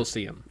desk, you will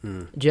see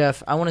them.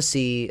 Jeff, I want to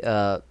see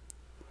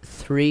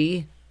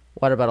 3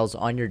 water bottles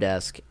on your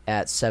desk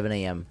at 7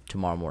 a.m.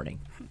 tomorrow morning.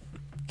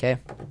 Okay?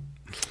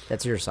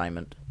 That's your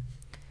assignment.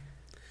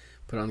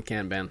 Put it on the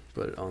can, Ben.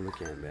 Put it on the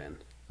can, man.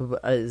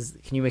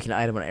 Can you make an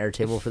item on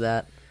Airtable for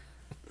that?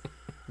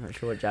 I'm not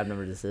sure what job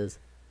number this is.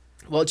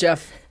 Well,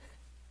 Jeff,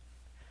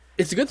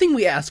 it's a good thing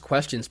we asked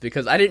questions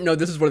because I didn't know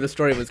this is where the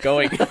story was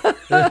going.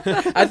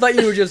 I thought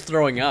you were just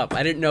throwing up.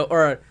 I didn't know,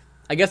 or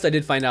I guess I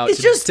did find out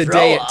It's just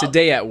today throw up.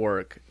 today at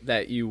work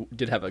that you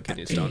did have a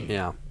kidney stone.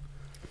 Yeah.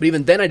 But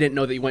even then, I didn't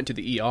know that you went to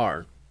the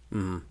ER.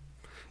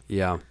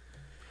 Yeah.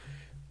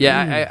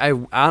 Yeah, I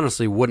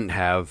honestly wouldn't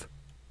have,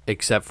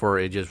 except for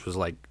it just was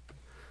like,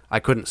 I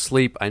couldn't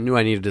sleep. I knew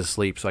I needed to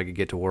sleep so I could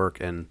get to work,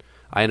 and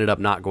I ended up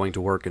not going to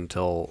work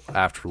until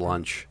after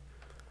lunch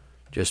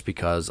just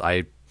because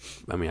I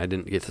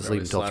didn't get to sleep Barely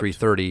until slept.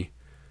 3:30,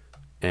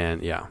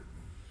 and yeah.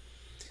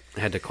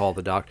 I had to call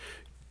the doctor.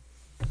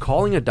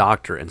 Calling a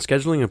doctor and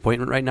scheduling an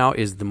appointment right now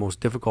is the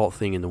most difficult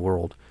thing in the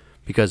world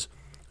because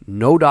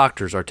no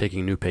doctors are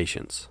taking new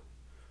patients.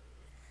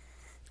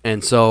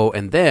 And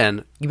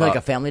then You mean like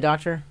a family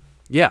doctor?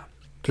 yeah,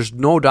 there's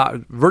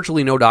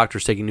virtually no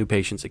doctors taking new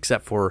patients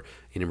except for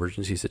in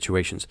emergency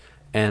situations.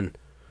 And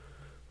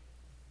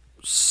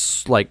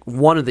like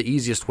one of the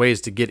easiest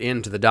ways to get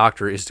into the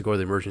doctor is to go to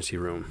the emergency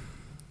room.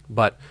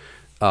 But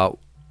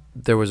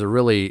there was a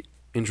really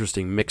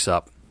interesting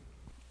mix-up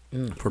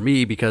for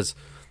me because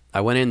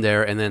I went in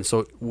there and then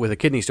so with a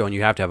kidney stone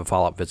you have to have a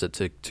follow-up visit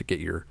to get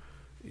your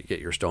you get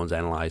your stones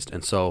analyzed.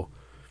 And so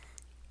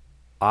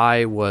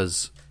I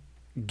was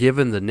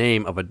given the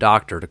name of a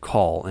doctor to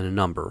call and a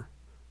number.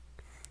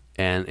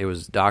 And it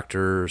was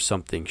Dr.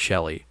 something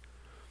Shelley.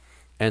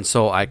 And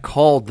so I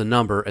called the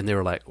number, and they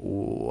were like,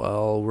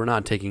 well, we're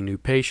not taking new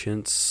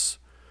patients.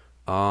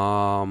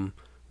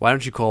 Why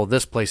don't you call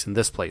this place and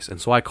this place? And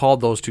so I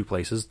called those two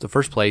places. The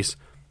first place,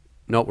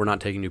 nope, we're not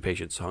taking new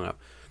patients. Hung up.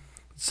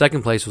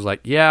 Second place was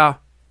like, yeah,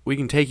 we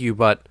can take you,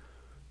 but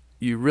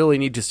you really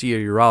need to see a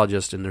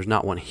urologist, and there's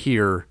not one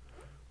here.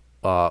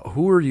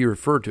 Who are you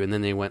referred to? And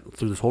then they went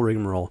through this whole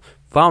rigmarole.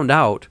 Found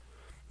out.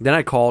 Then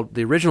I called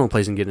the original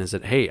place in Gideon and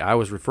said, hey, I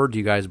was referred to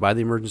you guys by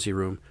the emergency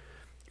room.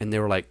 And they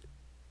were like,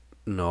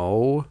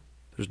 no,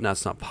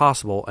 that's not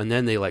possible. And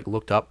then they like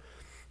looked up,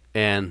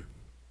 and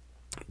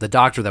the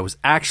doctor that was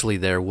actually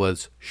there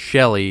was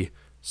Shelley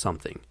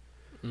something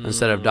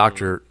instead of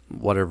Dr.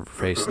 whatever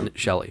face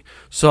Shelley.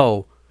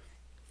 So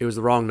it was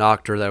the wrong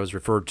doctor that I was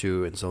referred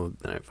to. And so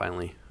then I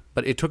finally,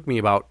 but it took me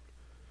about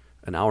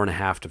an hour and a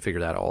half to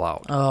figure that all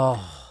out.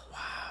 Oh,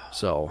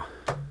 So,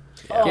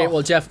 Okay,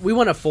 well, Jeff, we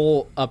want a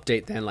full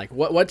update then. Like,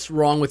 what's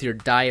wrong with your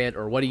diet,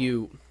 or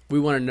we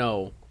want to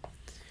know?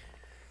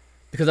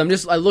 Because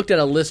I looked at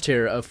a list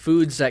here of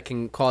foods that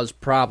can cause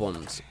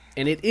problems,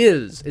 and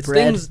it's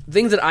Bread.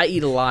 things that I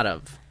eat a lot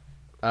of.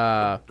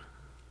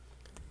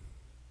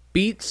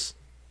 Beets,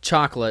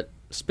 chocolate,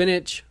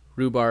 spinach,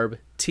 rhubarb,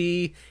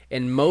 tea,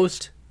 and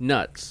most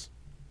nuts.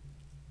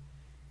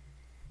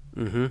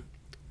 mm-hmm.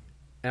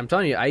 And I'm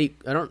telling you, I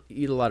don't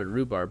eat a lot of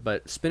rhubarb,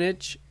 but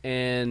spinach,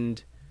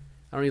 and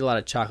I don't eat a lot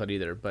of chocolate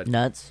either. But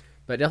nuts.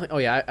 But definitely, oh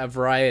yeah, a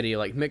variety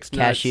like mixed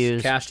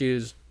Cashews. nuts,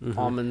 cashews,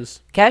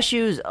 almonds.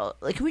 Cashews,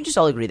 can we just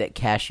all agree that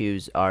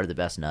cashews are the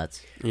best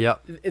nuts?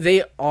 Yep.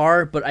 They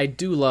are, but I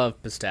do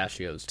love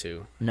pistachios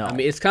too. No. I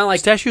mean it's kind of like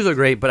Pistachios are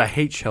great, but I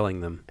hate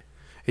shelling them.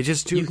 It's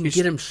just too. You can it's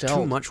get 'em Too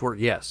shelled. much work.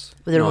 Yes.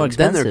 But they're more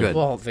Then they're expensive. good.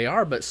 well, they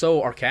are, but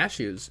so are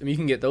cashews. I mean, you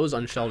can get those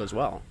unshelled as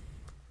well.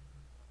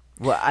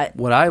 What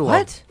What I love.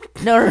 What?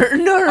 No.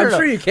 I'm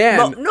sure you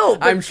can. No,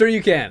 but- I'm sure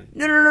you can.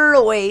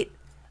 No, wait.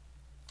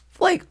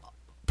 Like,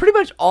 pretty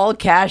much all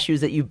cashews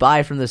that you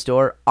buy from the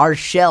store are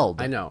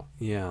shelled. I know.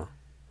 Yeah.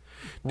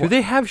 Do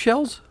they have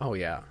shells? Oh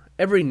yeah,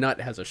 every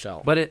nut has a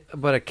shell. But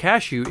a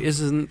cashew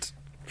isn't.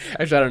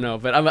 Actually, I don't know,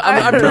 but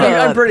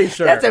I'm pretty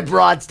sure. That's a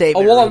broad a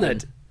statement.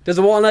 walnut. Does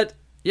a walnut?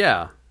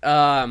 Yeah.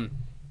 A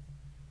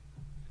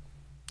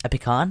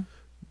pecan?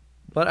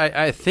 But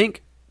I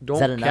think don't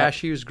that a nut?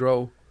 cashews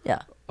grow?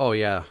 Yeah. Oh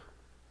yeah.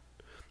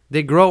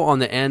 They grow on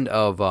the end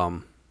of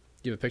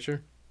You have a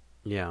picture?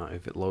 Yeah,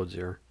 if it loads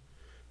here.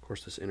 Of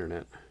course, this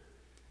internet.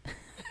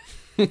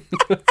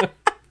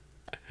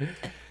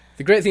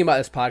 The great thing about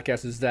this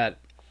podcast is that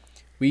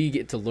we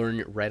get to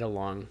learn right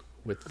along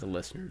with the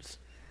listeners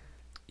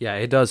Yeah,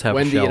 it does have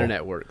when a shell, the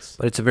internet works.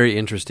 but it's a very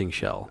interesting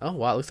shell. Oh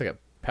wow, it looks like a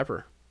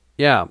pepper.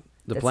 Yeah,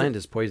 the That's plant a-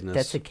 is poisonous.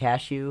 That's a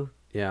cashew.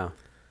 Yeah.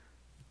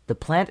 The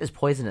plant is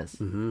poisonous.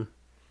 Mm-hmm.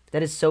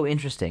 That is so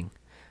interesting.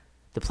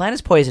 The plant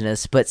is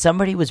poisonous, but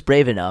somebody was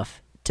brave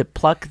enough to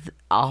pluck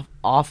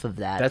off of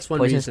that That's one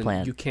poisonous reason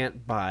plant. you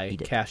can't buy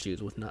Eat it.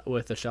 cashews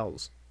with the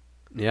shells,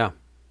 Yeah.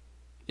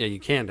 Yeah, you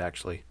can't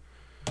actually.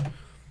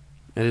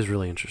 It is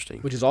really interesting.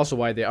 which is also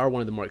why they are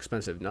one of the more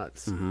expensive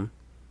nuts. Mm-hmm.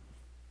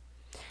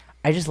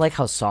 I just like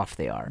how soft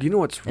they are. Do you know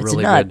what's It's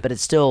really a nut, good? but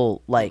it's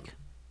still like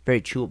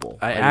very chewable.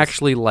 I Like,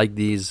 actually like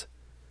these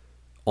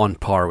on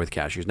par with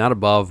cashews. Not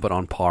above, but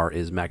on par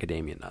is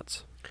macadamia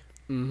nuts.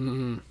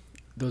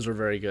 Those are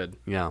very good.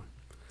 Yeah.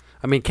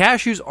 I mean,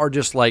 cashews are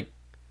just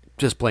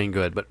plain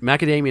good, but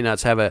macadamia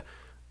nuts have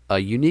a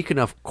unique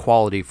enough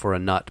quality for a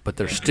nut, but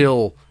they're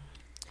still,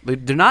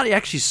 they're not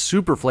actually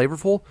super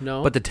flavorful,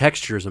 No. but the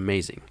texture is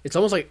amazing. It's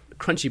almost like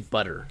crunchy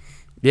butter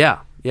Yeah,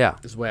 yeah.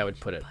 is the way I would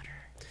put it.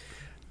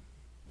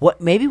 What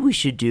maybe we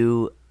should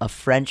do a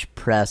French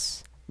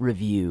press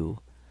review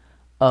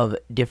of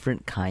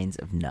different kinds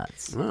of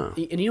nuts. Oh.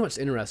 And you know what's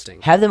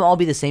interesting? Have them all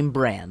be the same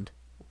brand.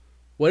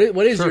 What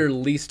is your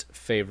least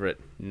favorite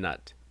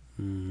nut?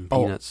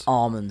 Peanuts. Oh,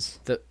 almonds.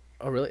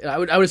 Oh really? I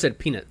would have said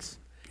peanuts.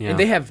 Yeah. And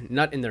they have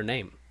nut in their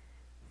name.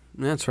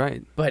 That's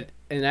right.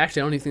 And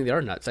actually, I don't even think they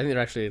are nuts. I think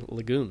they're actually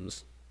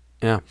legumes.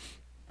 Yeah.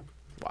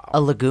 Wow.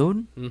 A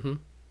lagoon?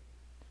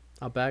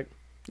 Out back.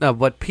 No,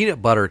 but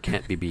peanut butter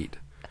can't be beat,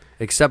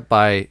 except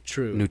by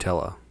True.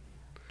 Nutella.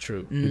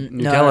 True.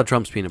 Nutella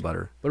trumps peanut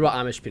butter. What about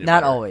Amish peanut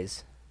Not butter?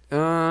 always.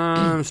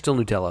 Still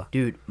Nutella.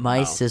 Dude,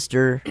 my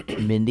sister,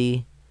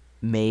 Mindy,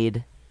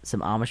 made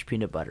some Amish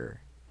peanut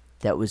butter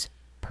that was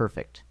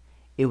perfect.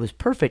 It was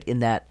perfect in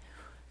that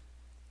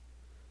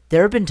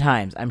there have been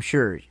times, I'm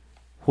sure,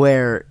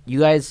 where you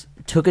guys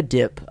took a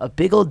dip, a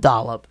big old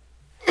dollop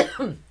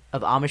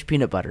of Amish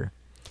peanut butter,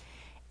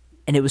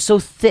 and it was so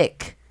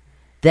thick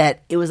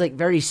that it was like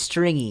very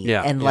stringy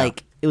Yeah, and yeah.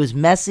 like it was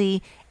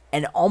messy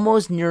and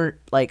almost near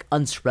like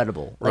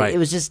unspreadable. Like Right. it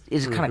was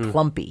kind of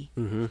clumpy.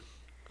 Mm-hmm.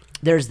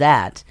 There's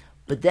that,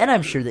 but then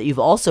I'm sure that you've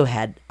also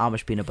had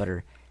Amish peanut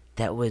butter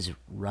that was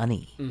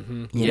runny,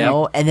 you Yep.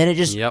 know, and then it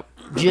just Yep.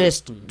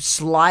 just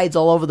slides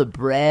all over the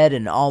bread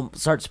and all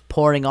starts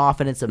pouring off,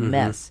 and it's a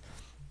mess.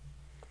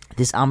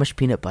 this Amish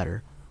peanut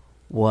butter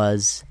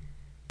was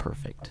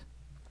perfect.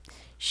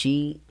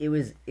 It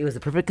was the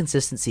perfect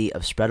consistency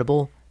of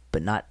spreadable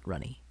but not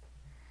runny.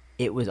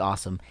 It was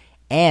awesome.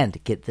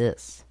 And get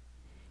this,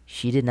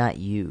 she did not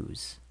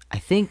use, I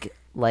think,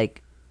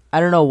 like, I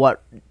don't know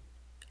what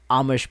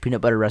Amish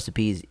peanut butter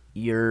recipes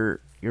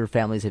your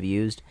families have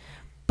used,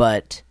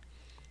 but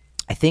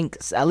I think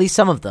at least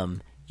some of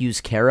them use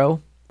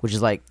Caro, which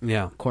is like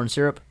corn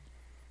syrup.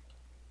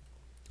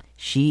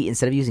 She,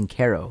 instead of using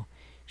Caro,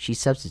 she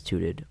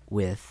substituted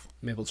with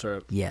Maple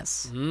syrup.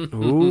 yes.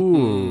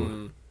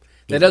 Ooh.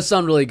 That does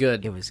sound really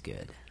good. It was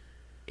good.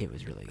 It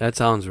was really good. That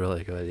sounds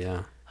really good,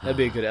 yeah. That'd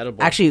be a good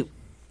edible. Actually,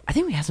 I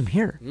think we have some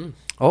here.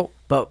 Oh,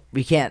 But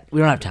we can't. We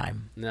don't have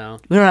time. no.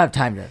 We don't have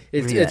time to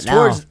It's read that now.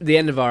 towards the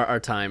end of our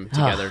time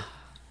together,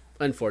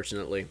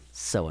 unfortunately.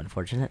 So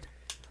unfortunate.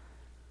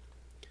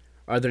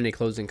 Are there any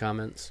closing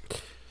comments?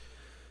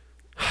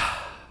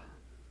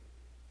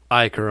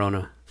 I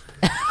Corona.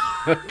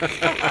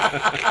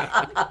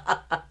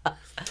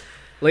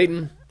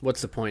 Leighton,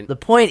 what's the point? The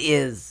point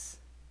is,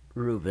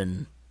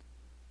 Ruben,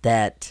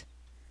 that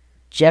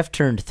Jeff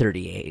turned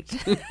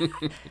 38.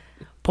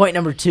 Point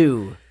number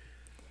 2,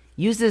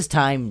 use this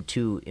time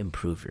to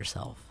improve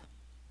yourself.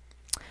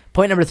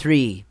 Point number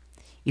 3,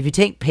 if you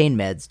take pain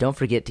meds, don't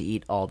forget to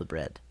eat all the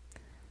bread.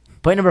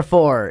 Point number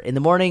 4, in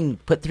the morning,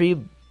 put 3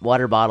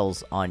 water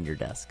bottles on your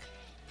desk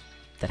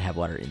that have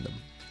water in them.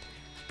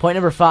 Point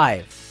number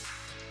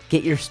 5,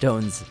 get your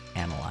stones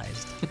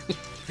analyzed.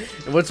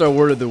 And what's our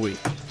word of the week?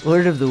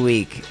 Word of the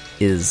week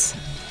is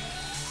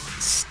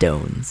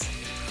stones.